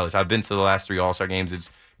regardless. I've been to the last 3 All-Star games. It's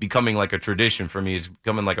becoming like a tradition for me. It's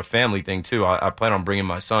becoming like a family thing, too. I plan on bringing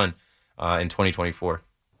my son in 2024.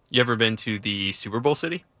 You ever been to the Super Bowl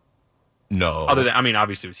city? No. Other than, I mean,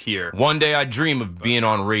 obviously it was here. One day I dream of being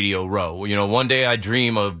on Radio Row. One day I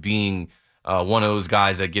dream of being one of those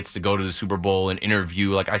guys that gets to go to the Super Bowl and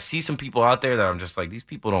interview. Like, I see some people out there that I'm just like, these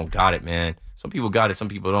people don't got it, man. Some people got it, some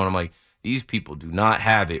people don't. I'm like, these people do not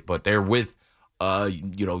have it, but they're with,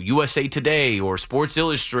 USA Today or Sports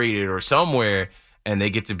Illustrated or somewhere, and they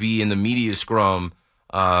get to be in the media scrum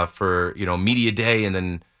for, Media Day and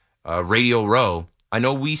then Radio Row. I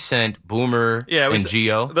know we sent Boomer and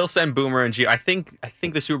Gio. They'll send Boomer and Gio. I think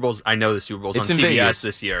the Super Bowl's. I know the Super Bowl's it's on CBS Vegas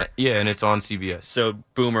this year. Yeah, and it's on CBS. So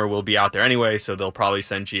Boomer will be out there anyway. So they'll probably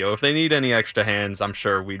send Gio. If they need any extra hands, I'm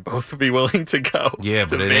sure we'd both be willing to go. Yeah,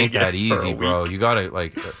 but it ain't that easy, bro. You gotta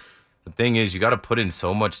the thing is, you gotta put in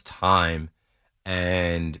so much time,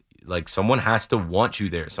 and like someone has to want you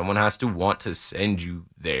there. Someone has to want to send you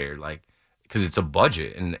there, like because it's a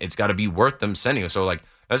budget and it's got to be worth them sending you. So like.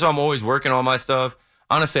 That's why I'm always working on my stuff.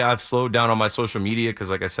 Honestly, I've slowed down on my social media because,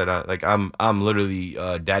 like I said, I'm literally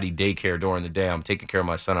daddy daycare during the day. I'm taking care of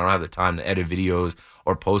my son. I don't have the time to edit videos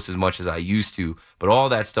or post as much as I used to. But all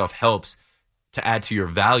that stuff helps to add to your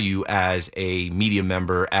value as a media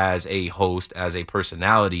member, as a host, as a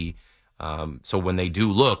personality. So when they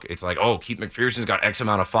do look, it's like, oh, Keith McPherson's got X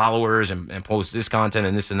amount of followers and posts this content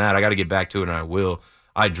and this and that. I got to get back to it, and I will.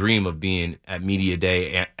 I dream of being at Media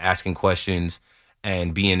Day, asking questions,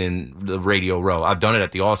 and being in the Radio Row. I've done it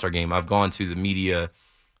at the All-Star Game. I've gone to the media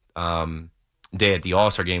day at the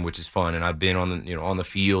All-Star Game, which is fun, and I've been on the on the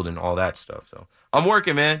field and all that stuff. So I'm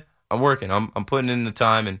working, man. I'm working. I'm putting in the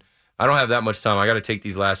time, and I don't have that much time. I got to take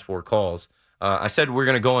these last 4 calls. I said we're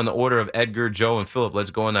going to go in the order of Edgar, Joe, and Philip.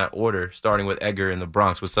 Let's go in that order, starting with Edgar in the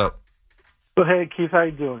Bronx. What's up? So, hey, Keith, how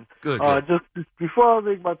you doing? Good. Just before I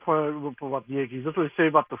make my point about the Yankees, just want to say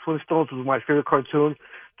about the Flintstones was my favorite cartoon.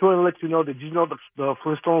 Just want to let you know, did you know that the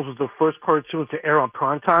Flintstones was the first cartoon to air on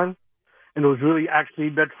primetime? And it was really actually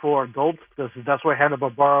meant for adults. That's why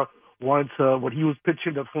Hanna-Barbera wanted to, when he was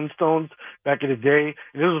pitching the Flintstones back in the day,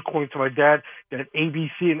 and this was according to my dad, that ABC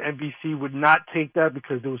and NBC would not take that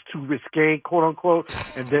because it was too risque, quote unquote.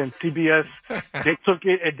 And then CBS, they took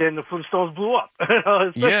it, and then the Flintstones blew up.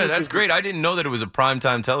 Yeah, that's great. I didn't know that it was a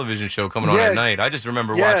primetime television show coming on at night. I just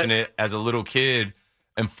remember watching it as a little kid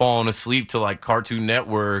and falling asleep to like Cartoon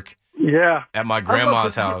Network. Yeah, at my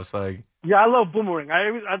grandma's house, like. Yeah, I love Boomerang.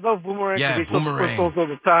 I love Boomerang. Yeah, Boomerang. All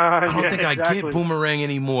the time. I don't think I get Boomerang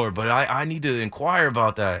anymore, but I need to inquire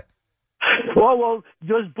about that. Well,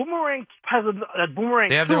 does Boomerang has a Boomerang?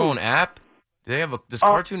 They have their own app. Do they have does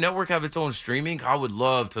Cartoon Network have its own streaming? I would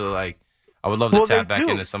love to I would love to tap back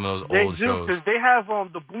into some of those old shows. Because they have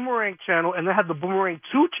the Boomerang channel, and they have the Boomerang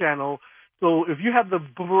 2 channel. So if you have the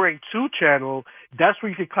Boomerang 2 channel, that's where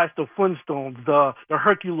you can catch the Flintstones, the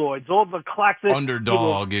Herculoids, all the classic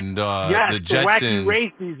Underdog and the Jetsons. The Wacky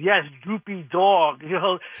Races, yes, Droopy Dog,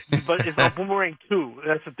 but it's on Boomerang 2.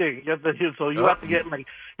 That's the thing. You have to, so you have to get like.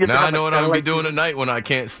 Now I know what I'm gonna be doing tonight when I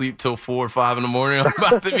can't sleep till 4 or 5 in the morning. I'm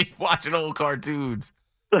about to be watching old cartoons.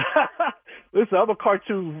 Listen, I'm a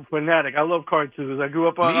cartoon fanatic. I love cartoons. I grew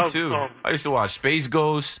up on. Me too. I used to watch Space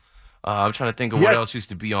Ghost. I'm trying to think of what else used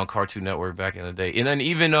to be on Cartoon Network back in the day. And then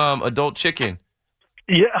even Adult Chicken.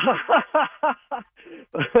 Yeah.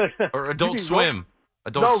 Or Adult Swim.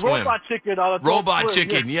 Adult Swim. Robot Chicken. Robot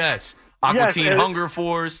Chicken, yes. Aqua Teen Hunger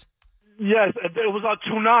Force. Yes, it was on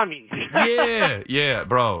Toonami. Yeah,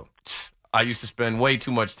 bro. I used to spend way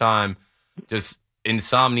too much time just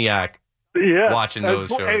insomniac watching those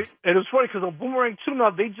shows. And it's funny because on Boomerang 2 now,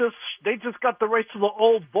 they just got the rights to the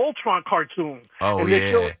old Voltron cartoon. Oh,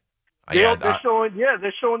 They're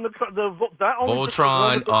showing the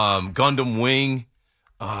Voltron, Gundam Wing.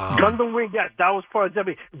 Gundam Wing, yes, that was part of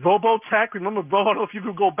Debbie. Robotech, remember, bro? I don't know if you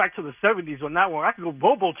could go back to the 70s on that one. I could go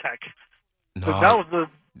Robotech. No, that was the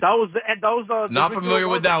not familiar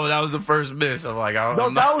with that one. That was the first miss. I'm like, that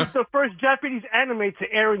was the first Japanese anime to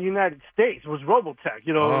air in the United States. Was Robotech,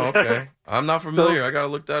 Oh, okay. I'm not familiar. I gotta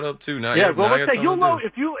look that up too. Now, Robotech. You'll know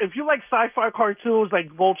if you like sci-fi cartoons like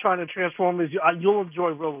Voltron and Transformers, you'll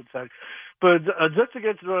enjoy Robotech. But just to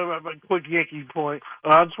get to a quick Yankee point,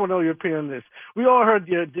 I just want to know your opinion on this. We all heard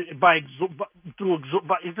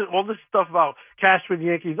all this stuff about cash for the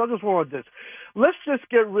Yankees. I just want this. Let's just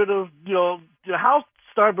get rid of how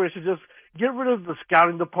Starbury should just get rid of the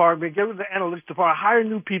scouting department, get rid of the analytics department, hire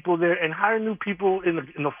new people there, and hire new people in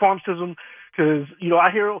the farm system. Because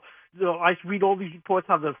I read all these reports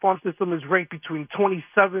how the farm system is ranked between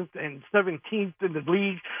 27th and 17th in the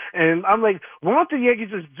league, and I'm like, why don't the Yankees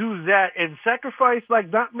just do that and sacrifice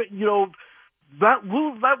not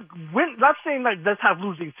saying like let's have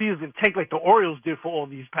losing seasons and tank like the Orioles did for all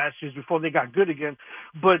these past years before they got good again,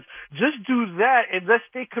 but just do that and let's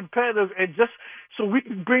stay competitive and just so we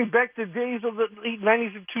can bring back the days of the late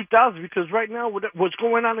 90s and 2000s, because right now what's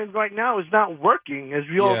going on right now is not working, as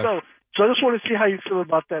we all know. So I just want to see how you feel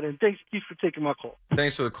about that, and thanks, Keith, for taking my call.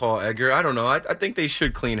 Thanks for the call, Edgar. I don't know. I think they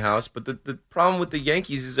should clean house, but the problem with the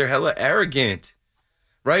Yankees is they're hella arrogant,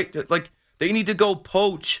 right? Like, they need to go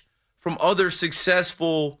poach from other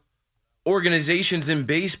successful organizations in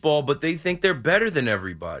baseball, but they think they're better than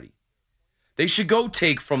everybody. They should go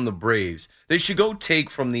take from the Braves. They should go take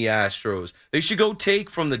from the Astros. They should go take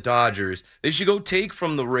from the Dodgers. They should go take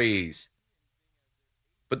from the Rays.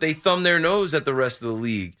 But they thumb their nose at the rest of the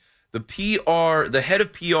league. The head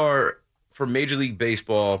of PR for Major League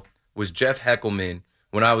Baseball was Jeff Heckelman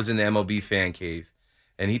when I was in the MLB fan cave.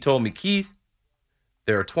 And he told me, Keith,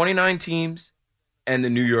 there are 29 teams and the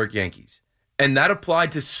New York Yankees. And that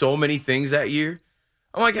applied to so many things that year.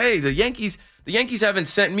 I'm like, hey, the Yankees haven't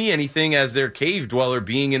sent me anything as their cave dweller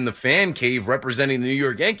being in the fan cave representing the New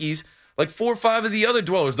York Yankees. Like 4 or 5 of the other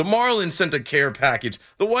dwellers. The Marlins sent a care package.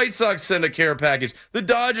 The White Sox sent a care package. The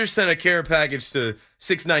Dodgers sent a care package to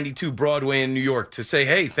 692 Broadway in New York to say,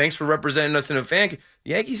 hey, thanks for representing us in a fan cave.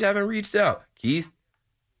 The Yankees haven't reached out. Keith,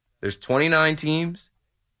 there's 29 teams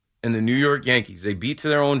and the New York Yankees. They beat to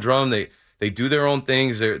their own drum. They do their own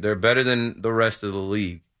things. They're better than the rest of the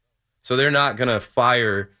league. So they're not going to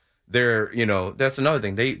fire their, that's another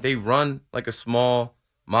thing. They run like a small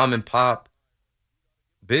mom and pop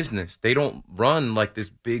business. They don't run like this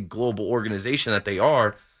big global organization that they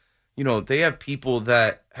are. They have people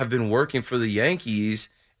that have been working for the Yankees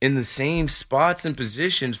in the same spots and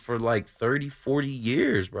positions for like 30, 40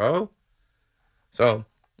 years, bro. So,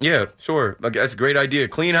 yeah, sure. That's a great idea.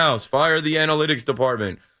 Clean house. Fire the analytics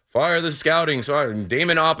department. Fire the scouting. Sorry,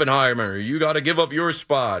 Damon Oppenheimer, you got to give up your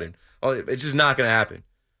spot. And it's just not going to happen.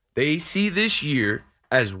 They see this year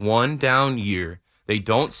as one down year. They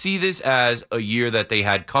don't see this as a year that they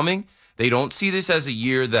had coming. They don't see this as a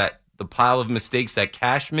year that the pile of mistakes that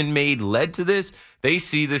Cashman made led to this. They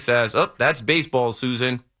see this as, that's baseball,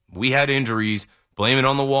 Susan. We had injuries. Blame it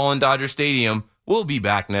on the wall in Dodger Stadium. We'll be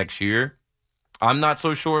back next year. I'm not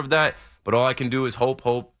so sure of that, but all I can do is hope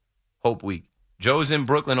week. Joe's in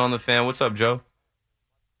Brooklyn on the fan. What's up, Joe?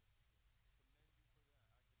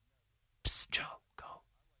 Psst, Joe.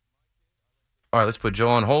 All right, let's put Joe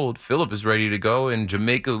on hold. Philip is ready to go in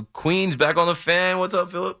Jamaica, Queens, back on the fan. What's up,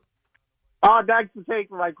 Philip? Thanks for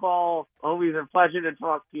taking my call. Always a pleasure to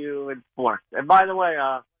talk to you in sports. And by the way,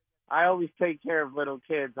 I always take care of little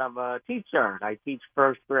kids. I'm a teacher, and I teach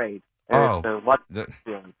first grade.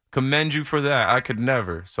 Commend you for that. I could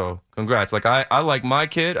never. So congrats. Like I like my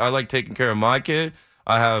kid. I like taking care of my kid.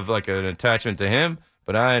 I have like an attachment to him,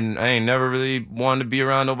 but I ain't never really wanted to be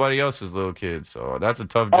around nobody else's little kids. So that's a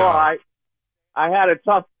tough job. I had a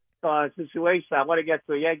tough situation. I want to get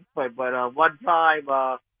to a Yankees play, but one time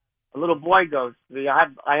a little boy goes to me. I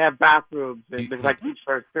have bathrooms because I teach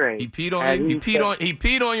first grade. He peed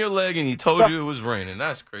on your leg and he told you it was raining.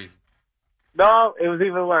 That's crazy. No, it was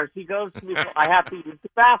even worse. He goes to me, I have to use the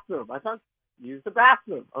bathroom. I thought, use the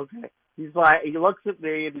bathroom. Okay. He's like, he looks at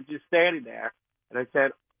me and he's just standing there. And I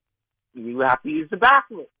said, you have to use the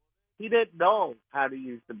bathroom. He didn't know how to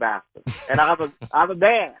use the bathroom. And I'm a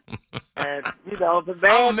man. And, the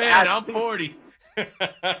man. I'm a man. I'm 40.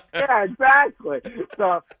 Yeah, exactly.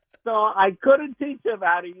 So I couldn't teach him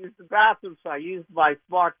how to use the bathroom. So I used my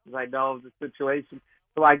smarts because I know the situation.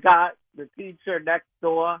 So I got the teacher next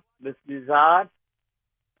door, Miss Muzad,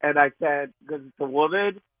 and I said, because it's a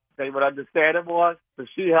woman, they would understand it more. So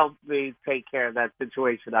she helped me take care of that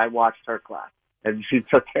situation. I watched her class, and she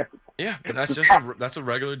took care of it. Yeah, and that's that's a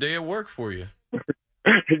regular day at work for you.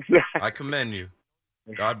 Exactly. I commend you.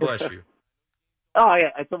 God bless you. Oh, yeah,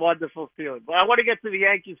 it's a wonderful feeling. But I want to get to the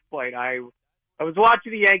Yankees point. I was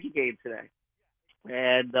watching the Yankee game today,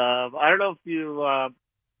 and I don't know if you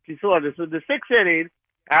saw this. In the sixth inning,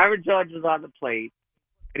 Aaron Judge was on the plate,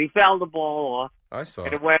 and he fouled the ball off. I saw.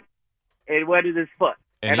 And it went in his foot.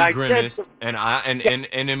 And he grimaced. And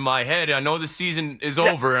in my head, I know the season is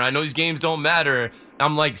over, and I know these games don't matter.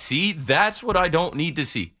 I'm like, see, that's what I don't need to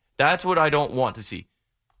see. That's what I don't want to see.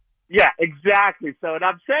 Yeah, exactly. So, and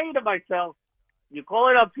I'm saying to myself, you call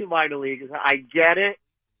it up to minor leaguers. I get it.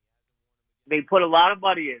 They put a lot of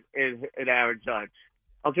money in Aaron Judge.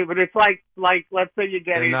 Okay, but it's like let's say you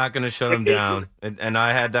get They're not going to shut him down. And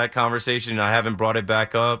I had that conversation. I haven't brought it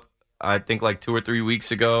back up. I think like 2 or 3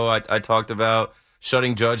 weeks ago, I talked about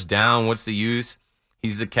shutting Judge down. What's the use?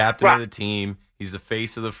 He's the captain of the team. He's the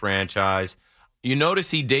face of the franchise. You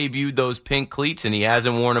notice he debuted those pink cleats, and he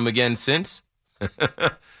hasn't worn them again since?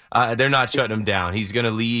 They're not shutting him down. He's going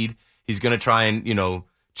to lead. He's going to try and,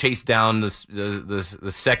 chase down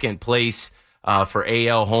the second place for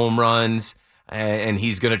AL home runs. And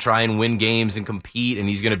he's going to try and win games and compete, and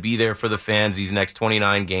he's going to be there for the fans these next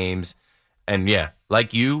 29 games. And, yeah,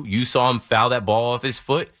 like you saw him foul that ball off his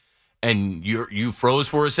foot, and you froze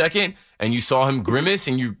for a second, and you saw him grimace,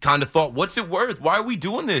 and you kind of thought, what's it worth? Why are we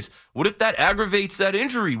doing this? What if that aggravates that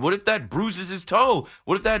injury? What if that bruises his toe?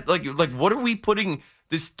 What if that, like what are we putting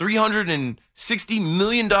this $360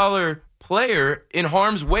 million player in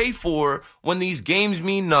harm's way for when these games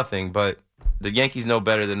mean nothing? But the Yankees know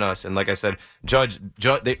better than us, and like I said, Judge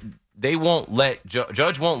won't let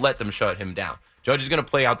them shut him down. Judge is going to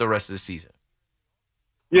play out the rest of the season.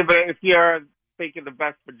 Yeah, but if you're thinking the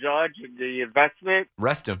best for Judge and the investment,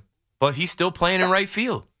 rest him. But he's still playing in right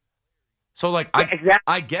field, so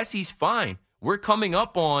I guess he's fine. We're coming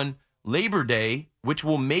up on Labor Day, which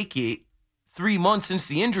will make it 3 months since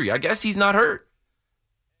the injury. I guess he's not hurt.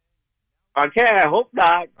 Okay, I hope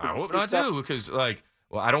not. I hope not too, because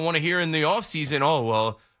well, I don't want to hear in the offseason, oh,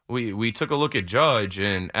 well, we took a look at Judge,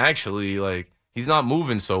 and actually, he's not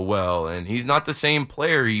moving so well, and he's not the same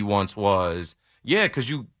player he once was. Yeah, because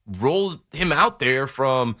you rolled him out there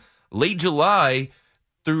from late July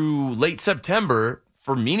through late September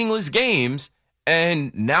for meaningless games,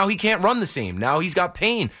 and now he can't run the same. Now he's got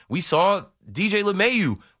pain. We saw DJ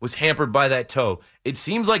LeMahieu was hampered by that toe. It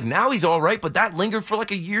seems like now he's all right, but that lingered for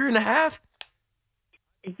like a year and a half.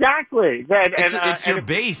 Exactly. It's your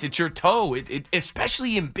base. It's your toe. It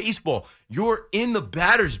especially in baseball, you're in the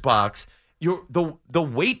batter's box. The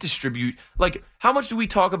weight distribute. Like, how much do we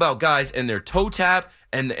talk about guys and their toe tap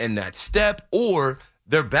and that step, or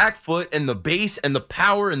their back foot and the base and the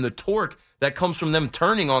power and the torque that comes from them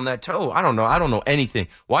turning on that toe? I don't know. I don't know anything.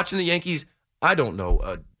 Watching the Yankees, I don't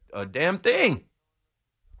know a damn thing.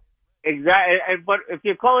 Exactly. But if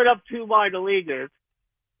you're calling up 2 minor leaguers,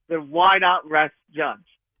 then why not rest Judge?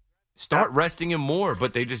 Start resting him more,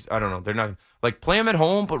 but they just, I don't know. They're not, play him at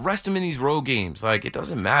home, but rest him in these road games. It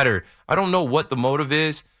doesn't matter. I don't know what the motive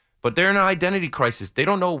is, but they're in an identity crisis. They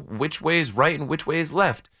don't know which way is right and which way is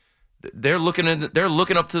left. They're looking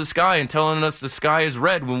up to the sky and telling us the sky is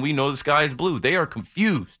red when we know the sky is blue. They are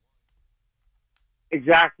confused.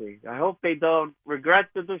 Exactly. I hope they don't regret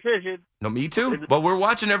the decision. No, me too. But we're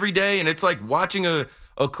watching every day, and it's like watching a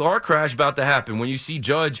car crash about to happen. When you see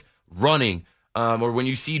Judge running, or when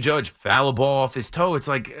you see Judge foul a ball off his toe, it's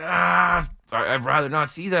like, I'd rather not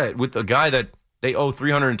see that with a guy that they owe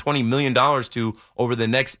 $320 million to over the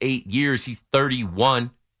next 8 years. He's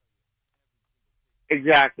 31.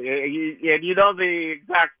 Exactly. You know the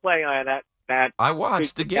exact play on that. I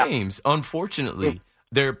watched the games. Unfortunately,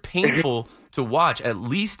 they're painful to watch. At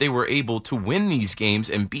least they were able to win these games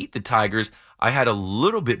and beat the Tigers. I had a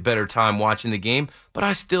little bit better time watching the game, but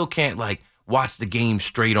I still can't, watch the game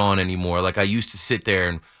straight on anymore. Like I used to sit there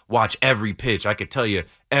and watch every pitch. I could tell you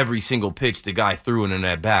every single pitch the guy threw in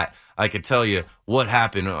that bat. I could tell you what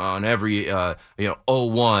happened on every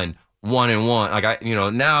 0-1,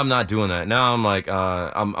 1-1. Now I'm not doing that. Now I'm like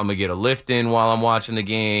I'm gonna get a lift in while I'm watching the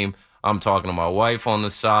game. I'm talking to my wife on the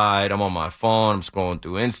side. I'm on my phone. I'm scrolling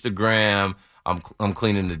through Instagram. I'm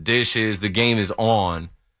cleaning the dishes. The game is on.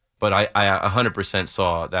 But I 100%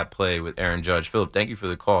 saw that play with Aaron Judge. Philip, thank you for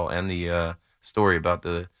the call and the story about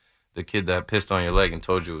the kid that pissed on your leg and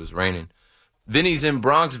told you it was raining. Vinny's in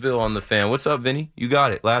Bronxville on the Fan. What's up, Vinny? You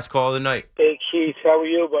got it. Last call of the night. Hey, Keith. How are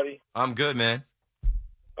you, buddy? I'm good, man.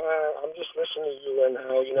 I'm just listening to you and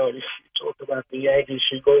how, you talk about the Yankees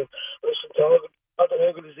should go listen to other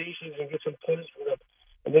organizations and get some points from them.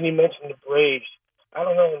 And then he mentioned the Braves. I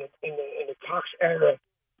don't know, in the Cox era,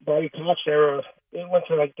 Barry Cox era, they won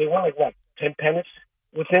 10 pennants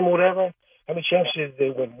with him or whatever. How many chances did they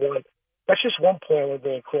win? One. That's just one point I want to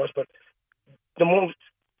bring across. But the most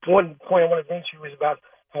one point I want to bring to you is about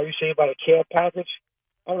how you say about a care package.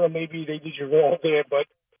 I don't know, maybe they did you wrong there, but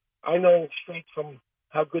I know straight from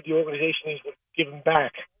how good the organization is with giving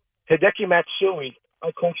back. Hideki Matsui,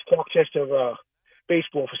 I coached Parkchester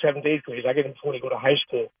baseball for 7th, 8th grade. I get him before they go to high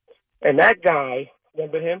school. And that guy,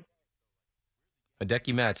 remember him?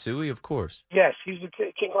 Hideki Matsui, of course. Yes, he's the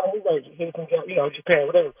King Kong, Japan,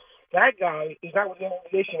 whatever. That guy is not with the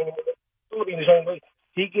organization anymore. He's in his own way.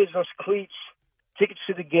 He gives us cleats, tickets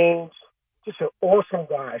to the games. Just an awesome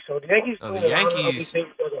guy. So the Yankees.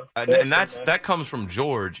 And that comes from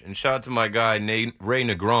George. And shout out to my guy Ray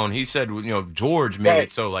Negron. He said, George made it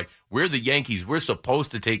so we're the Yankees. We're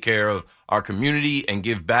supposed to take care of our community and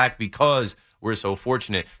give back because we're so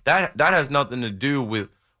fortunate. That has nothing to do with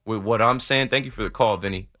what I'm saying. Thank you for the call,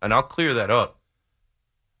 Vinny. And I'll clear that up.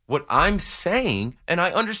 What I'm saying, and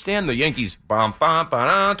I understand the Yankees,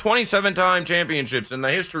 27-time championships in the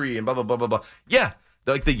history and blah, blah, blah, blah, blah. Yeah.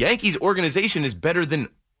 The Yankees organization is better than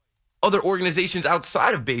other organizations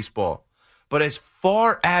outside of baseball. But as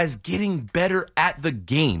far as getting better at the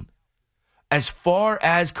game, as far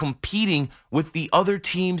as competing with the other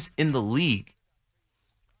teams in the league,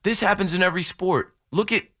 this happens in every sport.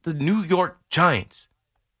 Look at the New York Giants.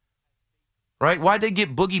 Right? Why'd they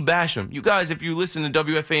get Boogie Basham? You guys, if you listened to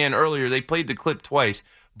WFAN earlier, they played the clip twice.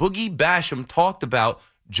 Boogie Basham talked about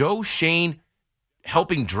Joe Shane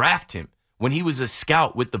helping draft him when he was a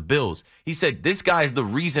scout with the Bills. He said, this guy's the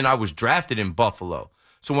reason I was drafted in Buffalo.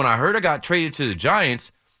 So when I heard I got traded to the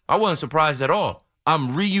Giants, I wasn't surprised at all.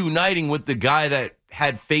 I'm reuniting with the guy that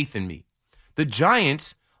had faith in me. The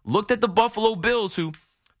Giants looked at the Buffalo Bills,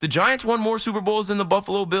 the Giants won more Super Bowls than the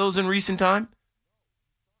Buffalo Bills in recent time.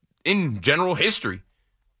 In general history.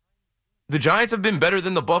 The Giants have been better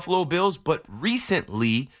than the Buffalo Bills, but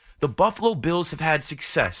recently the Buffalo Bills have had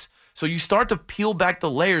success. So you start to peel back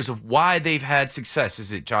the layers of why they've had success.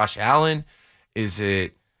 Is it Josh Allen? Is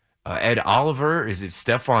it Ed Oliver? Is it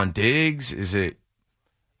Stephon Diggs? Is it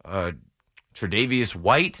Tre'Davious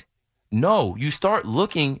White? No, you start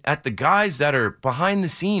looking at the guys that are behind the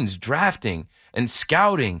scenes drafting and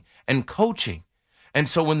scouting and coaching. And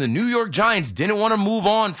so when the New York Giants didn't want to move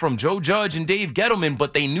on from Joe Judge and Dave Gettleman,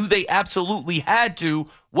 but they knew they absolutely had to,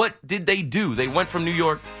 what did they do? They went from New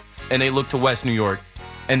York and they looked to West New York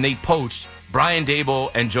and they poached Brian Daboll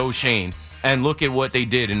and Joe Shane. And look at what they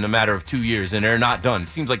did in a matter of 2 years, and they're not done.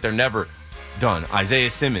 Seems like they're never done. Isaiah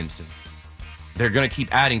Simmons. They're going to keep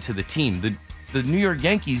adding to the team. The New York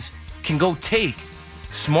Yankees can go take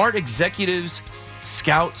smart executives,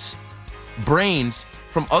 scouts, brains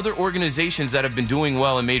from other organizations that have been doing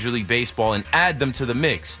well in Major League Baseball and add them to the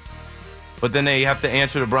mix. But then they have to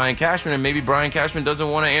answer to Brian Cashman, and maybe Brian Cashman doesn't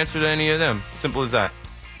want to answer to any of them. Simple as that.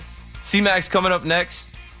 C-Mac's coming up next.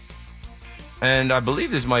 And I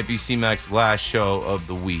believe this might be C-Mac's last show of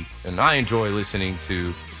the week. And I enjoy listening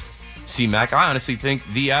to C-Mac. I honestly think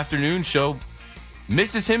the afternoon show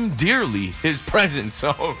misses him dearly, his presence.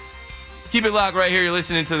 So keep it locked right here. You're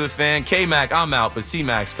listening to The Fan. K-Mac, I'm out, but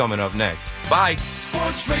C-Mac's coming up next. Bye.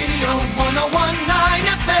 Sports Radio 101.9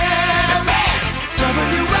 FM.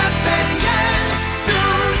 WFAN, New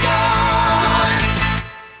York.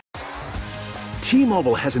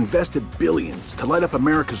 T-Mobile has invested billions to light up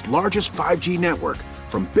America's largest 5G network,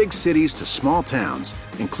 from big cities to small towns,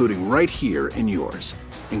 including right here in yours.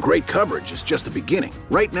 And great coverage is just the beginning.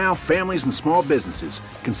 Right now, families and small businesses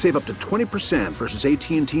can save up to 20% versus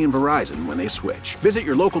AT&T and Verizon when they switch. Visit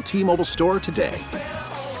your local T-Mobile store today.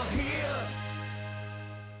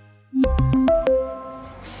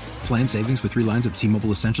 Plan savings with 3 lines of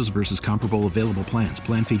T-Mobile Essentials versus comparable available plans.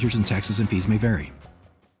 Plan features and taxes and fees may vary.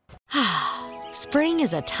 Spring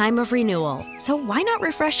is a time of renewal, so why not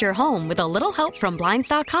refresh your home with a little help from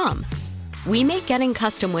Blinds.com? We make getting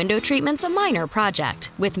custom window treatments a minor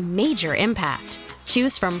project with major impact.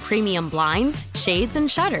 Choose from premium blinds, shades,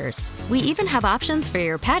 and shutters. We even have options for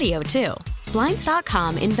your patio, too.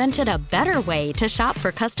 Blinds.com invented a better way to shop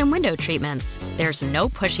for custom window treatments. There's no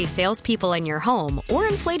pushy salespeople in your home or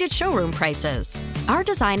inflated showroom prices. Our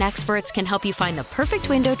design experts can help you find the perfect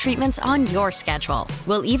window treatments on your schedule.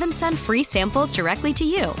 We'll even send free samples directly to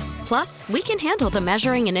you. Plus, we can handle the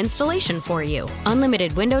measuring and installation for you.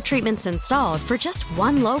 Unlimited window treatments installed for just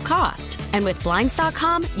one low cost. And with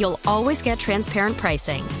Blinds.com, you'll always get transparent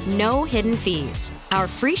pricing. No hidden fees. Our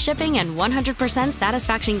free shipping and 100%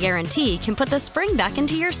 satisfaction guarantee can put the spring back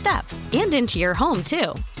into your step and into your home,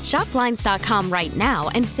 too. Shop Blinds.com right now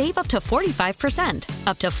and save up to 45%.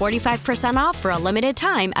 Up to 45% off for a limited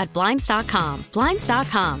time at Blinds.com.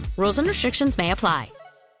 Blinds.com. Rules and restrictions may apply.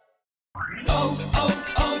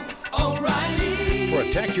 O'Reilly.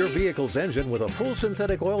 Protect your vehicle's engine with a full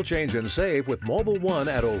synthetic oil change and save with Mobile One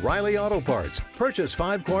at O'Reilly Auto Parts. Purchase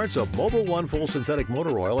 5 quarts of Mobile One full synthetic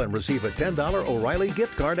motor oil and receive a $10 O'Reilly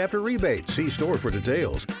gift card after rebate. See store for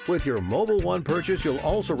details. With your Mobile One purchase, you'll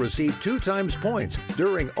also receive 2 times points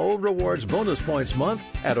during O Rewards Bonus Points Month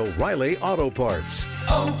at O'Reilly Auto Parts.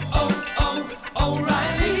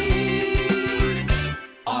 O'Reilly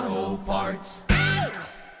Auto Parts.